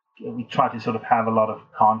 we try to sort of have a lot of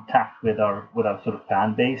contact with our sort of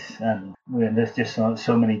fan base, and there's just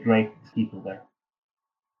so many great people there.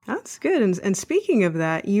 That's good. And speaking of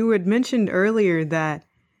that, you had mentioned earlier that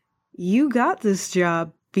you got this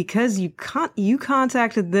job because you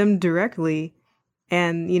contacted them directly,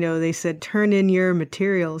 and they said turn in your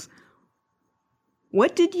materials.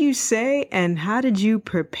 What did you say, and how did you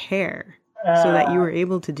prepare so that you were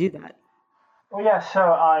able to do that? Well, yeah. So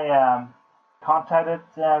I contacted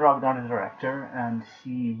Ragnar, the director, and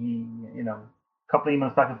he a couple of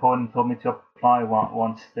emails back and forth, and told me to apply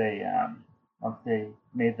once they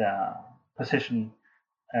made the position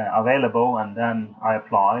available, and then I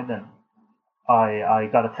applied, and I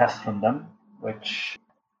got a test from them, which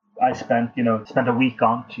I spent a week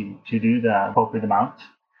on to do the appropriate amount,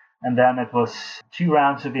 and then it was 2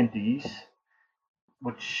 rounds of interviews,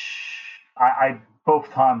 which I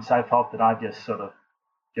both times I felt that I just sort of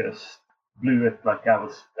just blew it, like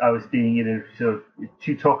I was being either sort of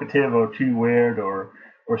too talkative or too weird or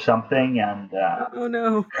something, and oh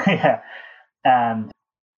no. Yeah.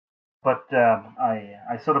 But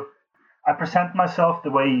I present myself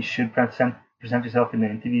the way you should present yourself in the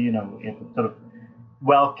interview. Sort of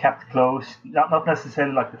well kept clothes, not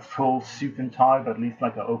necessarily like the full suit and tie, but at least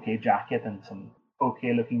like an okay jacket and some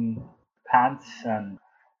okay looking pants. And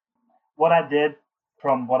what I did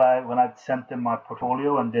from when I sent them my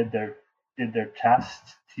portfolio and did their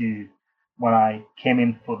test to when I came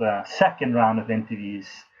in for the second round of interviews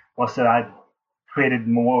was that I created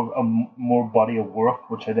more body of work,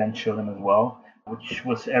 which I then showed them as well, which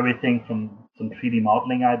was everything from some 3D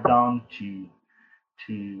modeling I'd done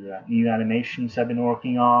to new animations I've been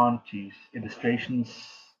working on, to illustrations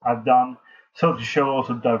I've done. So to show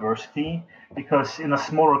also diversity, because in a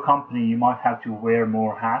smaller company you might have to wear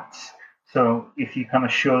more hats. So if you kind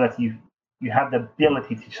of show that you have the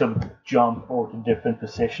ability to sort of jump over to different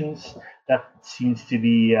positions, that seems to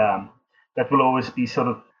be that will always be sort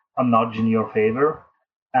of a nudge in your favor.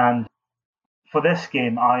 And for this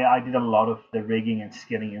game, I did a lot of the rigging and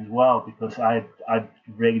skinning as well, because I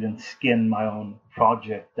rigged and skinned my own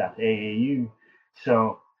project at AAU.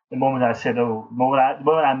 So the moment I said, the moment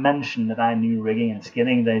I mentioned that I knew rigging and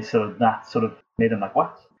skinning, that sort of made them like,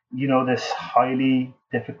 what? You know, this highly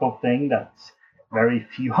difficult thing that very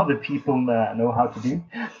few other people know how to do.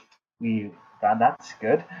 That's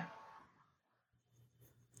good.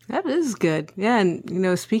 That is good. Yeah,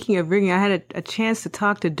 and speaking of rigging, I had a chance to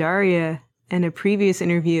talk to Daria in a previous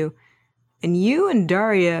interview, and you and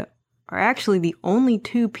Daria are actually the only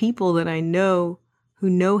two people that I know who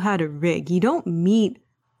know how to rig. You don't meet,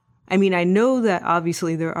 I mean, I know that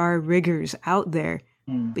obviously there are riggers out there,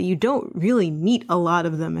 but you don't really meet a lot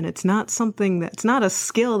of them, and it's not a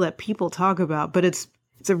skill that people talk about, but it's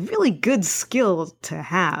a really good skill to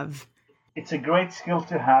have. It's a great skill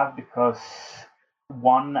to have because,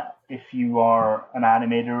 one, if you are an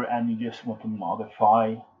animator and you just want to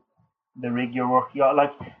modify the rig you're working on,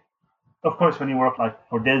 like, of course, when you work like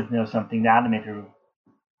for Disney or something, the animator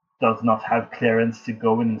does not have clearance to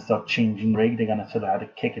go in and start changing rig. They're gonna sort of have to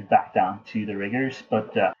kick it back down to the riggers.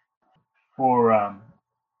 But for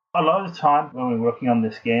a lot of the time when we're working on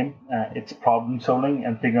this game, it's problem solving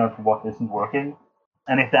and figuring out what isn't working.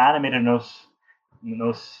 And if the animator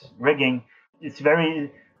knows rigging, it's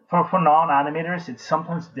very for non-animators. It's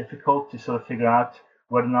sometimes difficult to sort of figure out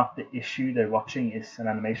whether or not the issue they're watching is an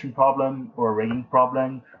animation problem or a rigging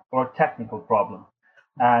problem or a technical problem.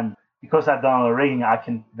 And because I've done all the rigging, I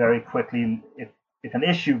can very quickly, if an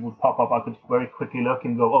issue would pop up, I could very quickly look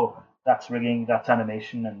and go, oh, that's rigging, that's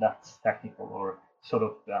animation, and that's technical or sort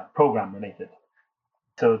of program related.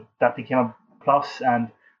 So that became a plus, and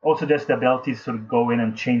also just the ability to sort of go in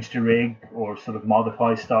and change the rig or sort of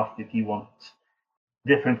modify stuff if you want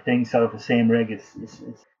different things out of the same rig.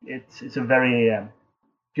 It's a very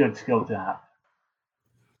good skill to have.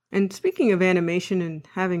 And speaking of animation and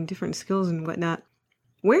having different skills and whatnot,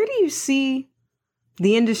 where do you see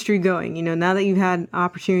the industry going? Now that you've had an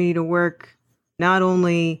opportunity to work not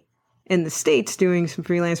only in the States doing some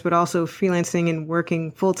freelance, but also freelancing and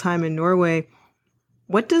working full-time in Norway,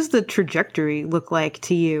 what does the trajectory look like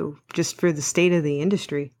to you just for the state of the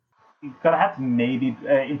industry? You're gonna have to maybe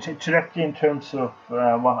trajectory in terms of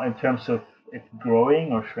it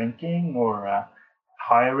growing or shrinking or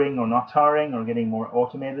hiring or not hiring or getting more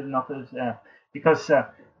automated, because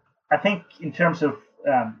I think in terms of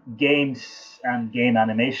games and game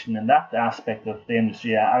animation and that aspect of the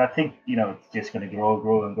industry, I think it's just going to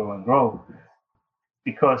grow and grow and grow,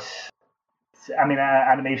 because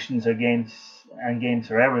animations are games, and games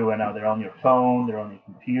are everywhere now. They're on your phone, they're on your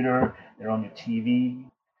computer, they're on your TV,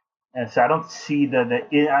 and so I don't see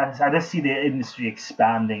I just see the industry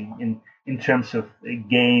expanding in terms of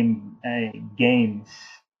games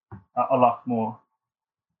a lot more.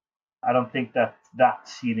 I don't think that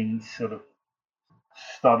ceiling sort of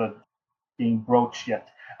started being broached yet.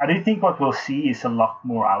 I do think what we'll see is a lot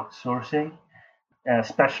more outsourcing,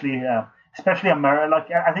 especially I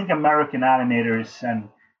think American animators and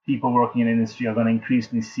people working in the industry are going to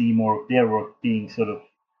increasingly see more of their work being sort of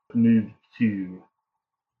moved to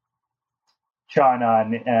China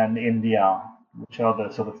and India, which are the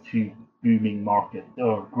sort of two booming market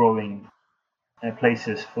or growing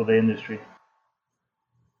places for the industry.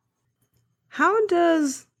 How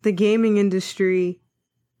does the gaming industry,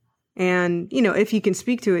 and if you can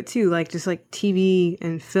speak to it too, just like TV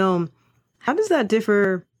and film, how does that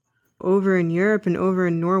differ over in Europe and over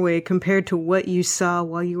in Norway compared to what you saw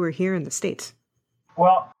while you were here in the States?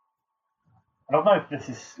 Well, I don't know if this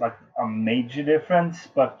is like a major difference,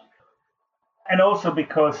 and also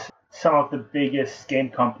because some of the biggest game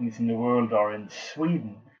companies in the world are in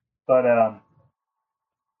Sweden. But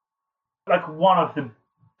like one of the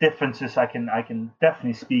differences I can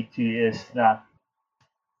definitely speak to is that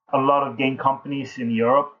a lot of game companies in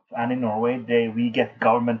Europe and in Norway, we get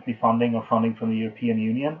governmentally funding or funding from the European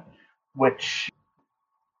Union, which,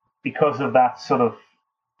 because of that sort of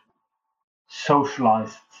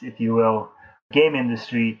socialized, if you will, game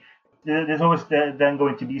industry, there's always then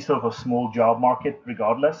going to be sort of a small job market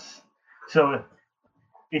regardless. So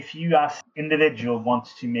if you as individual want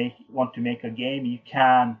to make a game, you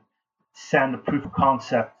can send a proof of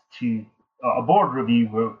concept to a board review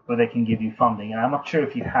where they can give you funding. And I'm not sure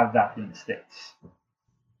if you have that in the States.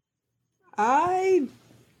 I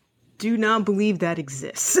do not believe that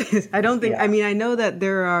exists. I don't think, Yeah. I mean, I know that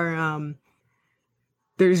there are,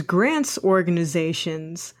 there's grants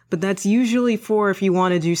organizations, but that's usually for if you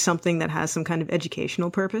want to do something that has some kind of educational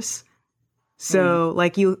purpose. So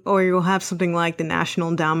like you'll have something like the National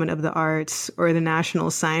Endowment of the Arts or the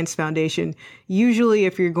National Science Foundation. Usually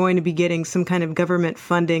if you're going to be getting some kind of government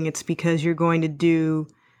funding, it's because you're going to do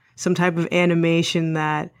some type of animation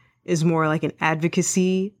that is more like an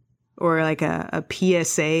advocacy or like a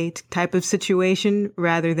PSA type of situation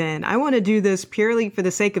rather than I want to do this purely for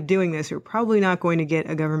the sake of doing this. You're probably not going to get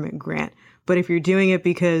a government grant. But if you're doing it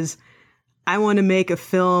because I want to make a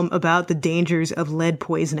film about the dangers of lead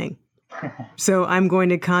poisoning, so I'm going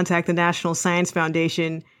to contact the National Science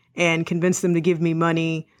Foundation and convince them to give me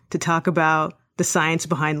money to talk about the science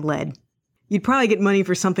behind lead. You'd probably get money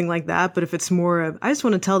for something like that, but if it's more of, I just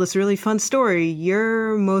want to tell this really fun story,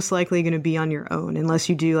 you're most likely going to be on your own unless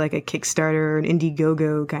you do like a Kickstarter or an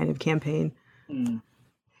Indiegogo kind of campaign.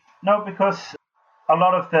 No, because a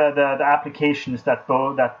lot of the applications that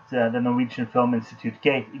the Norwegian Film Institute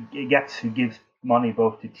gets, who gives money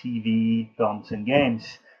both to TV, films, and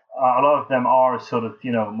games, a lot of them are sort of,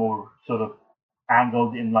 more sort of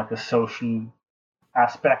angled in like a social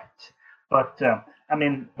aspect. But I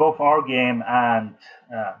mean, both our game and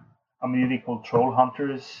a movie called Troll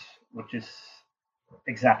Hunters, which is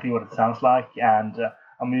exactly what it sounds like, and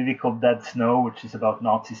a movie called Dead Snow, which is about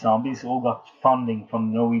Nazi zombies, all got funding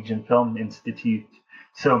from the Norwegian Film Institute.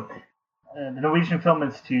 So the Norwegian Film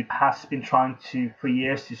Institute has been trying to, for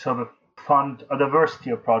years, to sort of fund a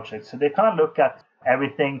diversity of projects. So they kind of look at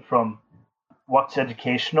everything from what's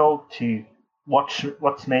educational to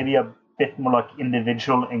what's maybe a bit more like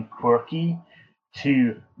individual and quirky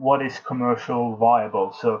to what is commercial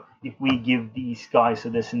viable. So if we give these guys or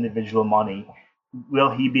this individual money,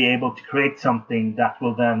 will he be able to create something that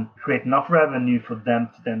will then create enough revenue for them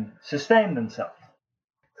to then sustain themselves?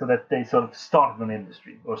 So that they sort of started an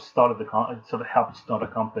industry or sort of helped start a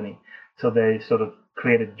company. So they sort of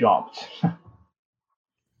created jobs.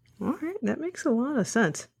 All right, that makes a lot of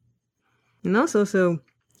sense. And also, so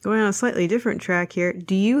going on a slightly different track here,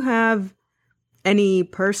 do you have any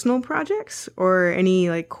personal projects or any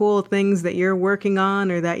like cool things that you're working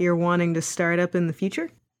on or that you're wanting to start up in the future?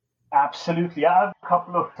 Absolutely. I have a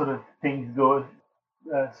couple of sort of things going,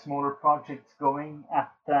 smaller projects going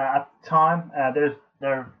at the time.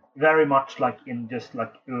 They're very much like in just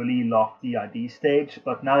like early lofty idea stage.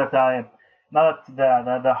 But now that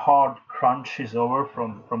the hard crunch is over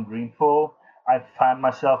from Dreamfall, I found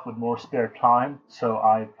myself with more spare time. So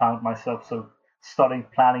I found myself sort of starting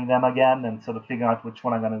planning them again and sort of figuring out which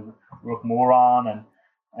one I'm going to work more on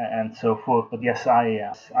and so forth. But yes,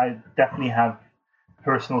 I definitely have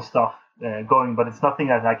personal stuff going, but it's nothing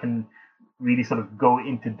that I can really sort of go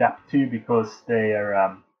into depth to because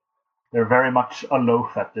they're very much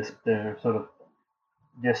aloof at this. They're sort of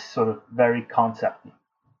just sort of very concepty.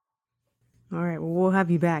 All right, well, we'll have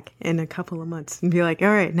you back in a couple of months and be like, all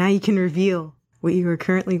right, now you can reveal what you are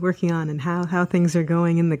currently working on and how things are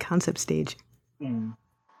going in the concept stage.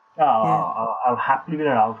 I'll happily do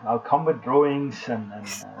that. I'll come with drawings and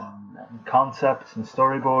concepts and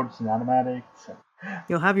storyboards and animatics.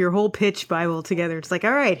 You'll have your whole pitch Bible together. It's like,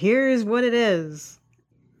 all right, here's what it is.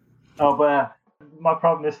 Oh, but my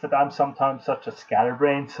problem is that I'm sometimes such a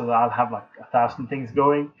scatterbrain, so that I'll have like 1,000 things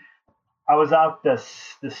going. I was out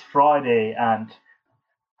this Friday and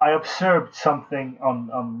I observed something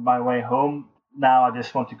on my way home. Now I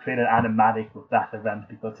just want to create an animatic with that event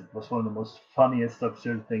because it was one of the most funniest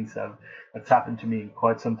absurd things that's happened to me in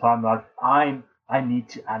quite some time. Like I need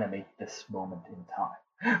to animate this moment in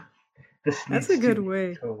time. That's a good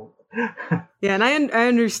way. Yeah, and I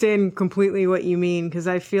understand completely what you mean because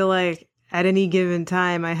I feel like at any given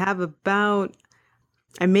time I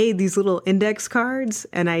made these little index cards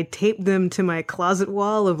and I taped them to my closet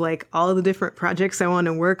wall of like all the different projects I want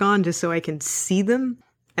to work on just so I can see them.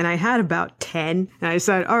 And I had about 10 and I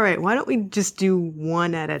decided, all right, why don't we just do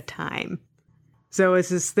one at a time? So it's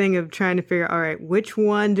this thing of trying to figure, all right, which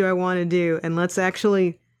one do I want to do? And let's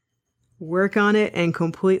actually work on it and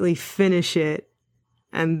completely finish it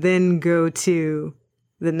and then go to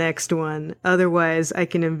the next one. Otherwise, I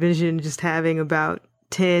can envision just having about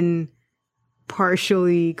 10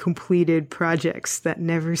 partially completed projects that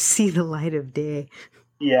never see the light of day.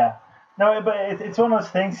 Yeah. No, but it's one of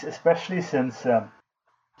those things, especially since...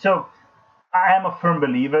 so I am a firm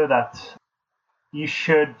believer that you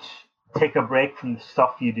should take a break from the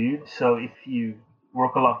stuff you do. So if you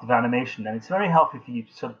work a lot with animation, then it's very healthy for you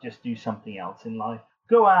to sort of just do something else in life.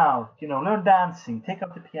 Go out, learn dancing, take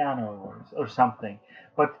up the piano or something.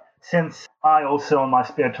 But since I also, on my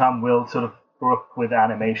spare time, will sort of work with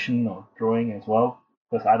animation or drawing as well,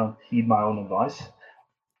 because I don't heed my own advice.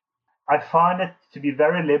 I find it to be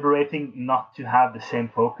very liberating not to have the same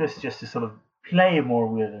focus, just to sort of play more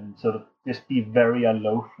with it and sort of just be very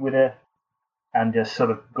aloof with it and just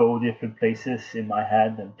sort of go different places in my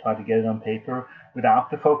head and try to get it on paper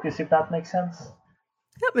without the focus, if that makes sense.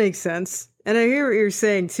 That makes sense. And I hear what you're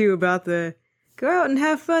saying too about the go out and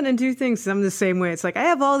have fun and do things. I'm the same way. It's like I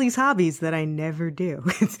have all these hobbies that I never do.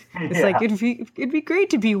 It's like it'd be great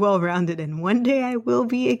to be well-rounded, and one day I will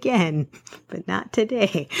be again, but not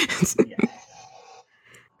today. Yes.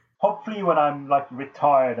 Hopefully, when I'm like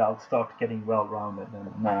retired, I'll start getting well-rounded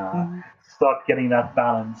and start getting that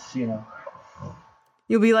balance.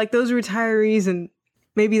 You'll be like those retirees, and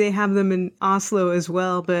maybe they have them in Oslo as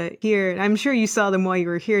well, but here, I'm sure you saw them while you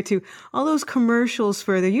were here too, all those commercials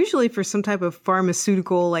they're usually for some type of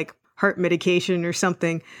pharmaceutical, like heart medication or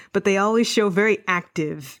something, but they always show very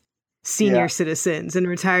active senior citizens and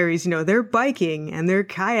retirees. They're biking and they're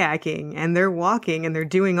kayaking and they're walking and they're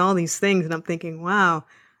doing all these things. And I'm thinking, wow,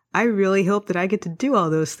 I really hope that I get to do all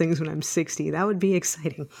those things when I'm 60. That would be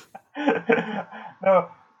exciting. No,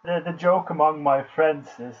 the joke among my friends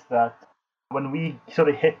is that when we sort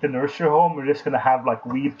of hit the nursery home, we're just going to have like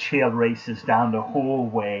wheelchair races down the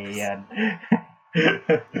hallway and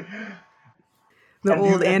the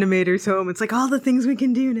old animator's home. It's like all the things we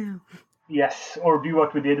can do now. Yes, or do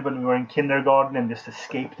what we did when we were in kindergarten and just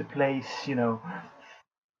escape the place, Did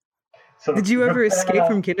you ever escape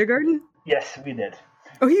from kindergarten? Yes, we did.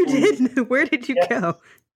 Oh, you did? Where did you go?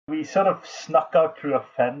 We sort of snuck out through a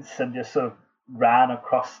fence and just sort of ran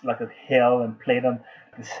across like a hill and played on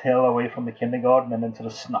this hill away from the kindergarten and then sort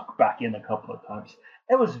of snuck back in a couple of times.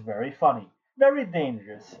 It was very funny, very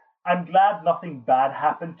dangerous. I'm glad nothing bad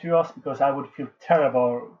happened to us, because I would feel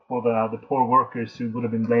terrible for the poor workers who would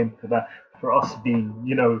have been blamed for that, for us being,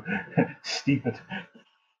 stupid.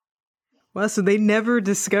 Well, so they never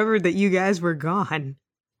discovered that you guys were gone.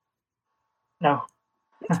 No.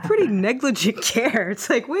 It's pretty negligent care. It's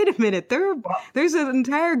like, wait a minute, there's an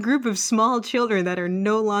entire group of small children that are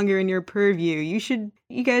no longer in your purview.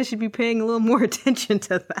 You guys should be paying a little more attention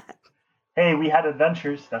to that. Hey, we had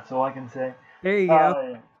adventures, that's all I can say. There you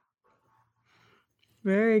go.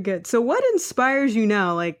 Very good. So what inspires you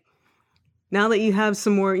now? Like, now that you have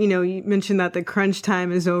some more, you mentioned that the crunch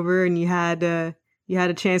time is over and you had a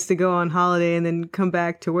chance to go on holiday and then come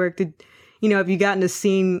back to work. Have you gotten to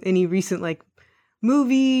see any recent, like,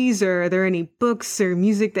 movies, or are there any books or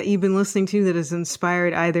music that you've been listening to that has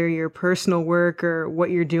inspired either your personal work or what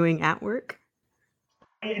you're doing at work?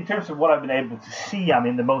 In terms of what I've been able to see,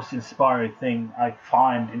 the most inspiring thing I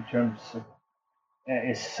find in terms of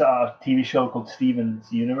is a TV show called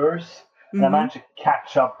Steven's Universe. And I managed to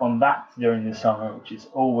catch up on that during the summer, which is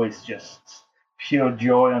always just pure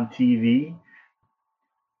joy on TV.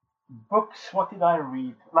 Books, what did I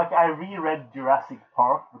read? Like, I reread Jurassic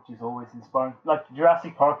Park, which is always inspiring. Like,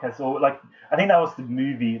 Jurassic Park has I think that was the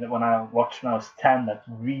movie that when I watched when I was 10 that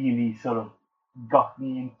really sort of got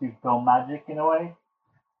me into film magic in a way.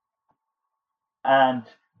 And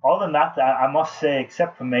other than that, I must say,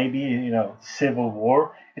 except for maybe, Civil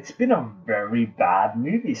War, it's been a very bad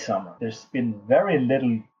movie summer. There's been very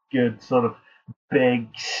little good sort of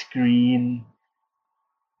big screen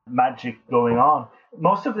magic going on.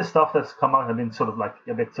 Most of the stuff that's come out have been sort of like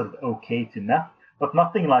a bit sort of okay to net, but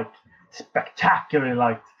nothing like spectacular.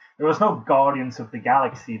 Like, there was no Guardians of the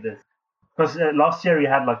Galaxy. Because last year you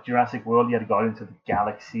had like Jurassic World, you had Guardians of the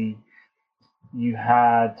Galaxy. You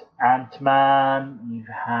had Ant-Man,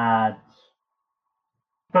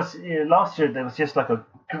 because last year there was just like a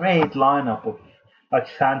great lineup of like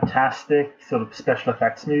fantastic sort of special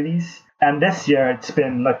effects movies. And this year it's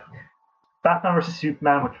been like Batman vs.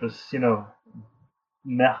 Superman, which was,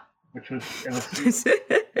 meh,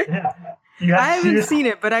 yeah. I haven't seen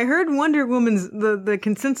it, but I heard Wonder Woman's, the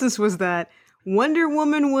consensus was that Wonder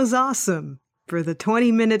Woman was awesome for the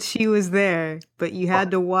 20 minutes she was there, but you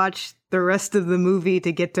had to watch the rest of the movie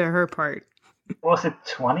to get to her part. Was it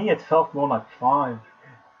 20? It felt more like 5.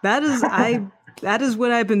 That is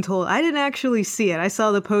what I've been told. I didn't actually see it. I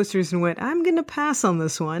saw the posters and went, I'm going to pass on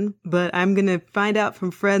this one, but I'm going to find out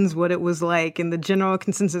from friends what it was like. And the general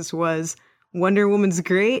consensus was Wonder Woman's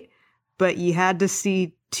great, but you had to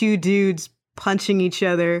see two dudes punching each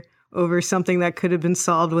other over something that could have been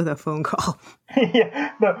solved with a phone call.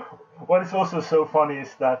 Yeah, no. What is also so funny is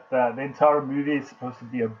that the entire movie is supposed to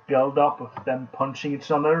be a build-up of them punching each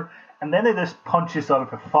other, and then they just punch each other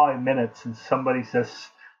for 5 minutes, and somebody says,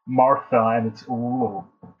 Oh,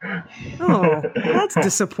 well, that's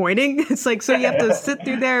disappointing. It's like, so you have to sit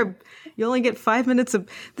through there. You only get 5 minutes of...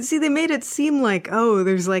 See, they made it seem like, oh,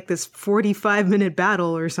 there's like this 45-minute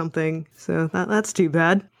battle or something. So that's too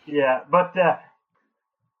bad. Yeah, but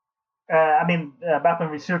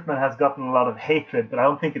Batman v Superman has gotten a lot of hatred, but I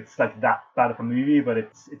don't think it's like that bad of a movie. But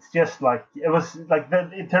it's just like it was like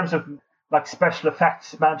in terms of like special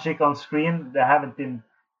effects magic on screen, they haven't been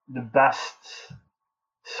the best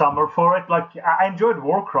summer for it. Like I enjoyed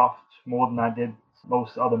Warcraft more than I did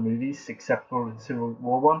most other movies, except for the Civil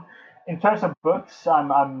War one. In terms of books,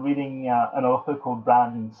 I'm reading an author called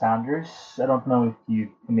Brandon Sanders. I don't know if you're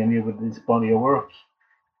familiar with his body of work.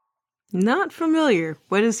 Not familiar.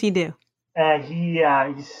 What does he do?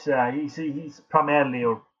 He's primarily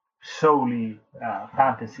or solely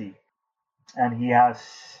fantasy, and I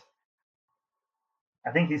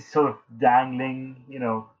think he's sort of dangling,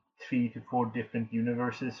 3 to 4 different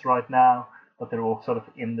universes right now, but they're all sort of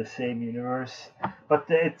in the same universe. But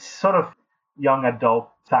it's sort of young adult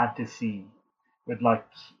fantasy with like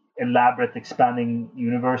elaborate expanding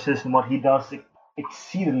universes, and what he does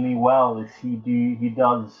exceedingly well is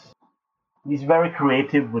he's very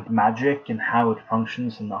creative with magic and how it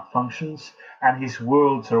functions and not functions, and his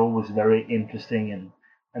worlds are always very interesting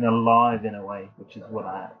and alive in a way, which is what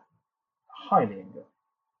I highly enjoy.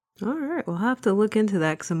 All right, we'll have to look into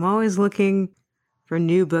that because I'm always looking for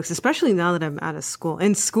new books, especially now that I'm out of school.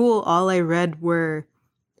 In school, all I read were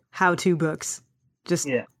how-to books. Just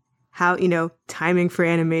how, timing for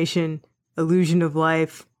animation, illusion of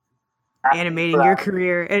life, animating your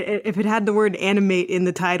career. If it had the word animate in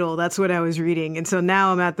the title, that's what I was reading. And so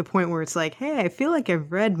now I'm at the point where it's like, hey, I feel like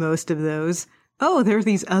I've read most of those. Oh, there are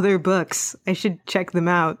these other books. I should check them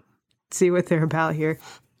out, see what they're about here.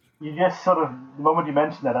 You just sort of, the moment you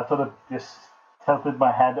mentioned that, I sort of just tilted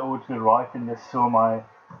my head over to the right and just saw my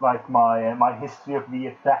history of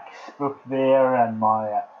VFX book there, and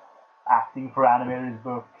my acting for animators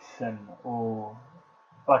books, and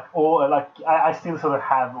I still sort of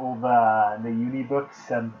have all the uni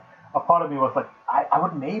books, and a part of me was like, I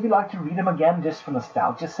would maybe like to read them again just for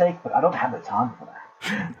nostalgia's sake, but I don't have the time for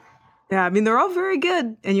that. Yeah, I mean, they're all very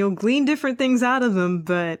good, and you'll glean different things out of them,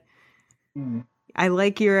 but I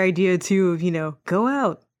like your idea, too, of, go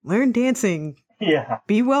out, learn dancing,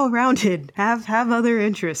 be well-rounded, have other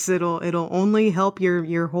interests. It'll only help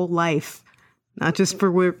your whole life, not just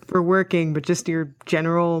for working, but just your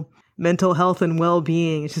general mental health and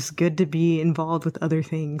well-being. It's just good to be involved with other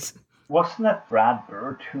things. Wasn't it Brad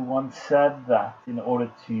Bird who once said that in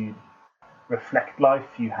order to reflect life,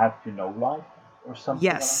 you have to know life? Or something.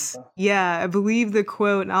 Yes. Like that? Yeah, I believe the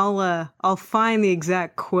quote, and I'll find the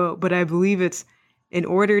exact quote, but I believe it's, in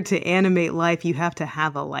order to animate life, you have to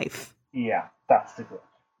have a life. Yeah, that's the quote.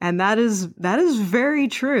 And that is very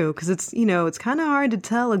true, because it's, it's kind of hard to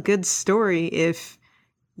tell a good story if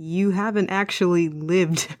you haven't actually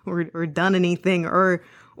lived or done anything, or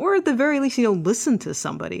at the very least, listen to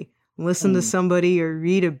somebody. Listen to somebody or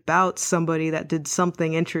read about somebody that did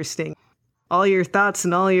something interesting. All your thoughts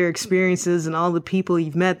and all your experiences and all the people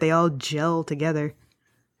you've met, they all gel together.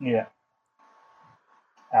 Yeah.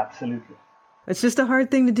 Absolutely. It's just a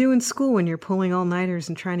hard thing to do in school when you're pulling all-nighters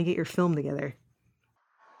and trying to get your film together.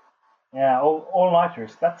 Yeah,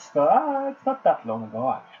 all-nighters. It's not that long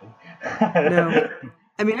ago, actually. No.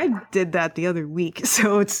 I mean, I did that the other week,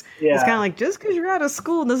 so it's kind of like, just because you're out of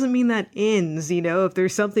school doesn't mean that ends, If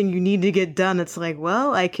there's something you need to get done, it's like,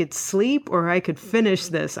 well, I could sleep or I could finish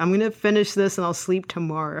this. I'm going to finish this and I'll sleep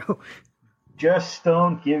tomorrow. Just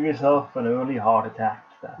don't give yourself an early heart attack.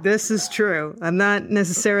 This is true. I'm not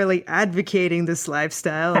necessarily advocating this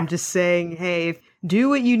lifestyle. I'm just saying, hey, do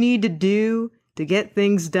what you need to do to get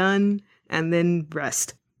things done and then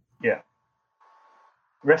rest. Yeah.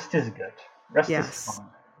 Rest is good. Rest is fun.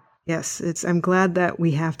 Yes, I'm glad that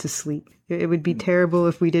we have to sleep. It would be terrible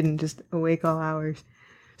if we didn't, just awake all hours.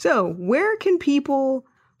 So, where can people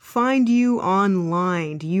find you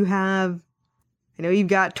online? Do you have, I know you've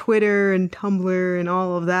got Twitter and Tumblr and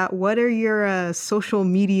all of that. What are your social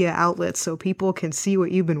media outlets so people can see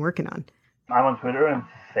what you've been working on? I'm on Twitter and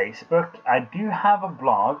Facebook. I do have a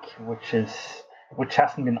blog, which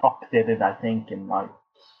hasn't been updated, I think, in like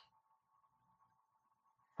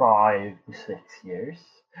 5 to 6 years.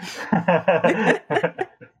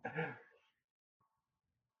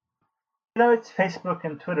 It's Facebook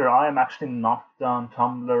and Twitter. I am actually not on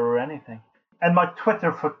Tumblr or anything. And my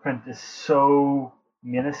Twitter footprint is so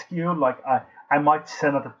minuscule. Like I might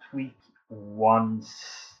send out a tweet once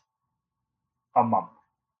a month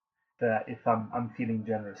if I'm feeling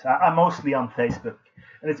generous. I'm mostly on Facebook,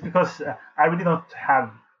 and it's because I really don't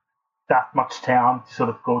have that much time to sort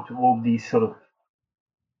of go to all these sort of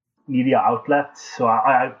media outlets. So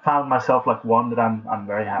I found myself like one that I'm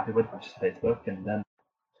very happy with, which is Facebook, and then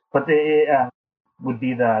but they would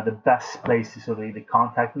be the best place to sort of either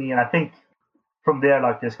contact me, and I think from there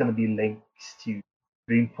like there's going to be links to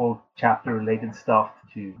Dreamfall chapter related stuff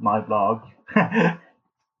to my blog.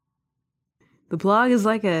 The blog is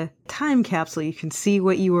like a time capsule. You can see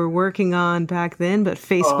what you were working on back then, but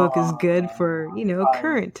Facebook is good for,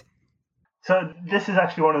 current. So this is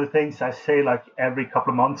actually one of the things I say like every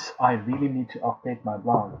couple of months, I really need to update my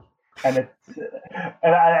blog. And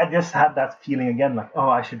I just had that feeling again, like, oh,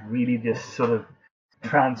 I should really just sort of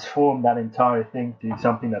transform that entire thing to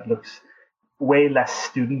something that looks way less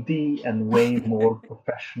studenty and way more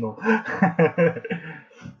professional.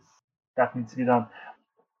 That needs to be done.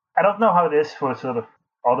 I don't know how it is for sort of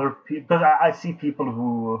other people, because I see people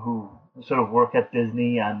who sort of work at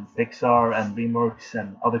Disney and Pixar and DreamWorks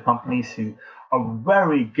and other companies who are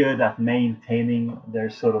very good at maintaining their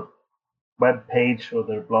sort of web page or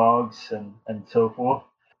their blogs and so forth.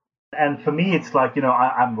 And for me, it's like,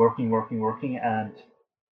 I'm working, and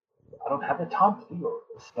I don't have the time to do all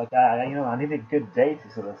this. Like, I need a good day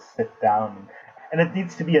to sort of sit down. And it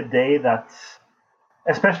needs to be a day that's,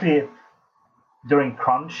 especially during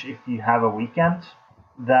crunch, if you have a weekend,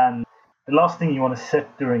 then the last thing you want to sit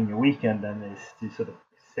during your weekend then is to sort of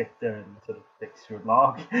sit there and sort of fix your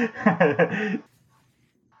log.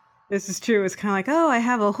 This is true. It's kind of like, oh, I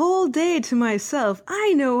have a whole day to myself.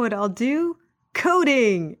 I know what I'll do.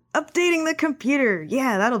 Coding, updating the computer.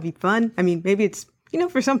 Yeah, that'll be fun. I mean, maybe it's,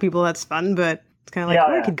 for some people that's fun, but it's kind of like,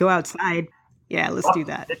 I could go outside. Yeah, let's do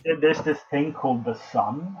that. There's this thing called the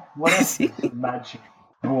sun. What is this magic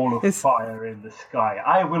ball of fire in the sky?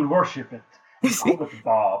 I will worship it. Call it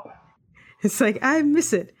Bob. It's like, I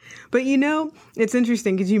miss it. But, it's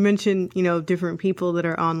interesting because you mentioned, different people that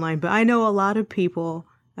are online. But I know a lot of people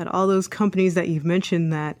at all those companies that you've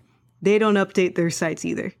mentioned that they don't update their sites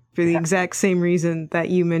either for the exact same reason that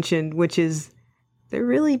you mentioned, which is they're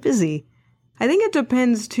really busy. I think it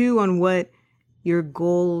depends, too, on what your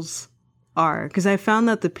goals are. Because I found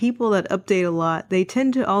that the people that update a lot, they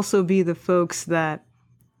tend to also be the folks that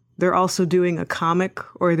they're also doing a comic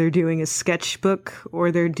or they're doing a sketchbook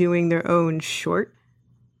or they're doing their own short.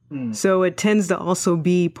 So it tends to also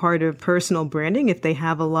be part of personal branding if they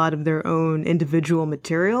have a lot of their own individual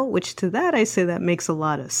material, which to that I say that makes a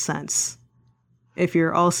lot of sense. If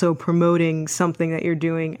you're also promoting something that you're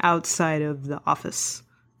doing outside of the office.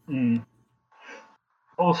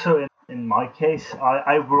 Also, in my case,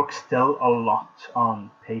 I work still a lot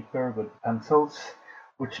on paper with pencils,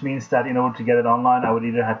 which means that in order to get it online, I would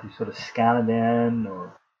either have to sort of scan it in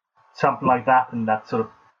or something like that, and that sort of,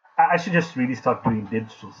 I should just really start doing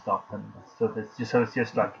digital stuff, and so it's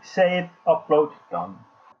just like save, upload, done.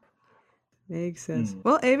 Makes sense.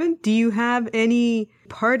 Well, Eivind, do you have any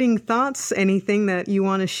parting thoughts, anything that you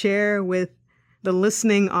want to share with the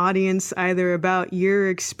listening audience, either about your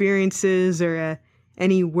experiences or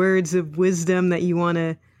any words of wisdom that you want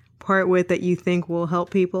to part with that you think will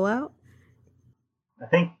help people out? I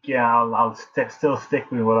think, I'll still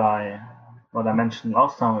stick with what I mentioned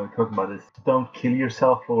last time we were talking about is don't kill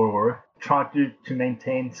yourself over work. Try to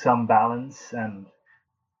maintain some balance and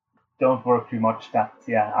don't work too much.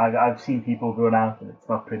 I've seen people burn out and it's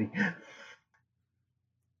not pretty.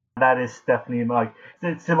 That is definitely like,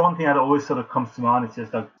 it's the one thing that always sort of comes to mind. It's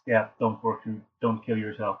just like, don't kill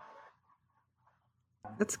yourself.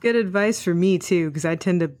 That's good advice for me too, because I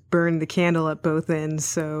tend to burn the candle at both ends.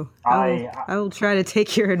 So I will try to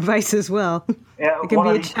take your advice as well. Yeah, it can be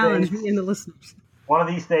a challenge, me and the listeners. One of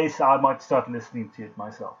these days, I might start listening to it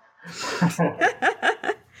myself.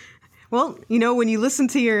 Well, when you listen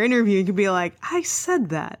to your interview, you can be like, I said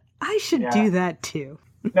that. I should do that too.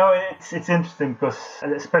 No, it's interesting because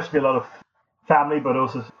especially a lot of family, but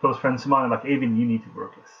also close friends of mine are like, Eivind, you need to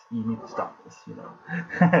work this. You need to stop this,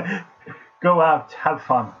 Go out, have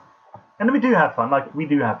fun. And we do have fun. Like, we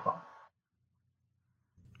do have fun.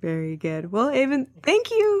 Very good. Well, Eivind, thank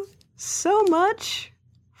you so much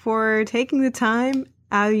for taking the time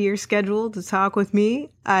out of your schedule to talk with me.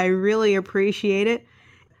 I really appreciate it.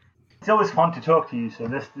 It's always fun to talk to you. So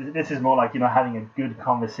this is more like, having a good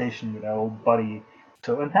conversation with our old buddy.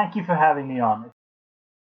 So, and thank you for having me on.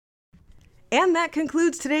 And that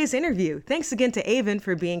concludes today's interview. Thanks again to Eivind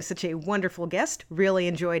for being such a wonderful guest. Really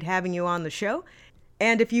enjoyed having you on the show.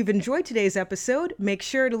 And if you've enjoyed today's episode, make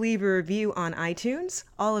sure to leave a review on iTunes.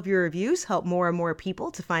 All of your reviews help more and more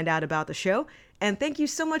people to find out about the show. And thank you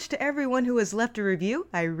so much to everyone who has left a review.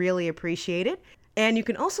 I really appreciate it. And you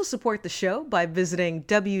can also support the show by visiting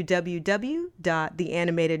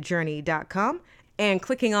www.theanimatedjourney.com and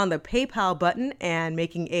clicking on the PayPal button and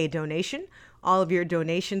making a donation. All of your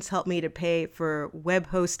donations help me to pay for web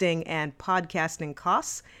hosting and podcasting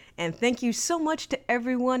costs. And thank you so much to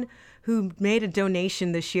everyone who made a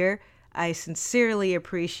donation this year. I sincerely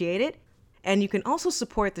appreciate it. And you can also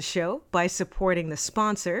support the show by supporting the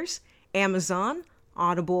sponsors: Amazon,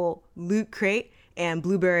 Audible, Loot Crate, and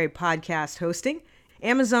Blueberry Podcast Hosting.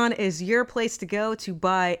 Amazon is your place to go to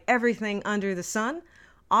buy everything under the sun.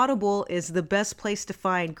 Audible is the best place to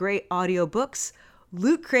find great audiobooks.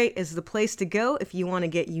 Loot Crate is the place to go if you want to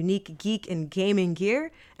get unique geek and gaming gear.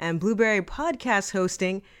 And Blueberry Podcast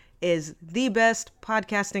Hosting is the best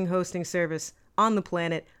podcasting hosting service on the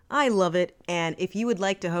planet. I love it. And if you would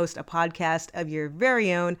like to host a podcast of your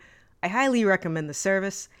very own, I highly recommend the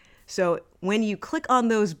service. So when you click on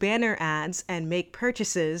those banner ads and make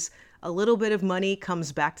purchases, a little bit of money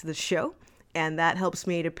comes back to the show, and that helps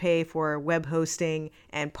me to pay for web hosting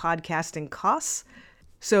and podcasting costs.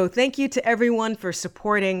 So thank you to everyone for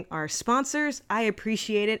supporting our sponsors. I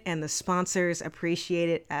appreciate it, and the sponsors appreciate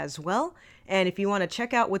it as well. And if you want to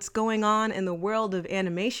check out what's going on in the world of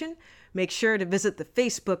animation, make sure to visit the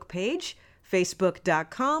Facebook page,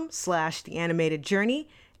 facebook.com/theanimatedjourney.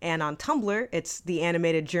 And on Tumblr, it's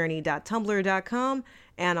theanimatedjourney.tumblr.com.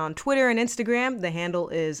 And on Twitter and Instagram, the handle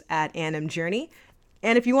is @animjourney.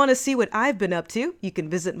 And if you want to see what I've been up to, you can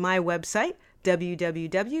visit my website,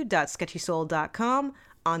 www.sketchysoul.com.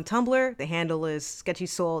 On Tumblr, the handle is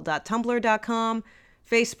sketchysoul.tumblr.com.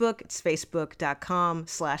 Facebook, it's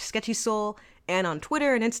facebook.com/sketchysoul. And on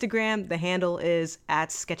Twitter and Instagram, the handle is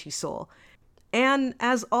 @sketchysoul. And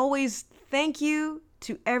as always, thank you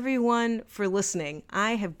to everyone for listening.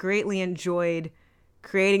 I have greatly enjoyed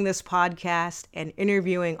creating this podcast and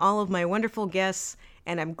interviewing all of my wonderful guests,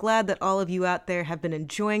 and I'm glad that all of you out there have been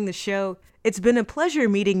enjoying the show. It's been a pleasure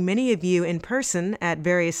meeting many of you in person at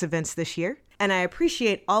various events this year, and I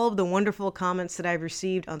appreciate all of the wonderful comments that I've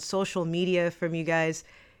received on social media from you guys.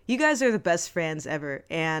 You guys are the best fans ever,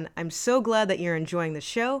 and I'm so glad that you're enjoying the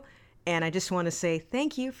show, and I just want to say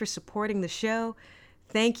thank you for supporting the show.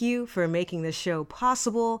 Thank you for making this show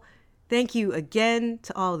possible. Thank you again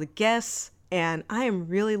to all the guests, and I am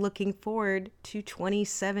really looking forward to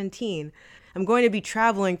 2017. I'm going to be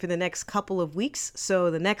traveling for the next couple of weeks,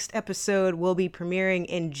 so the next episode will be premiering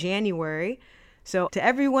in January. So to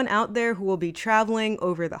everyone out there who will be traveling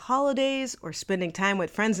over the holidays or spending time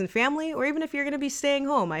with friends and family, or even if you're going to be staying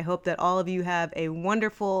home, I hope that all of you have a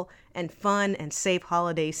wonderful and fun and safe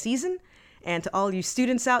holiday season. And to all you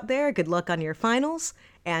students out there, good luck on your finals.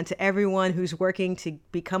 And to everyone who's working to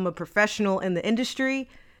become a professional in the industry,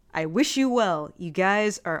 I wish you well. You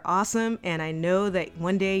guys are awesome, and I know that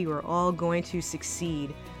one day you are all going to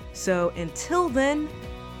succeed. So until then,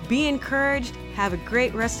 be encouraged, have a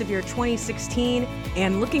great rest of your 2016,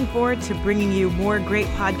 and looking forward to bringing you more great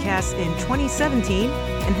podcasts in 2017.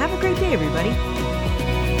 And have a great day, everybody.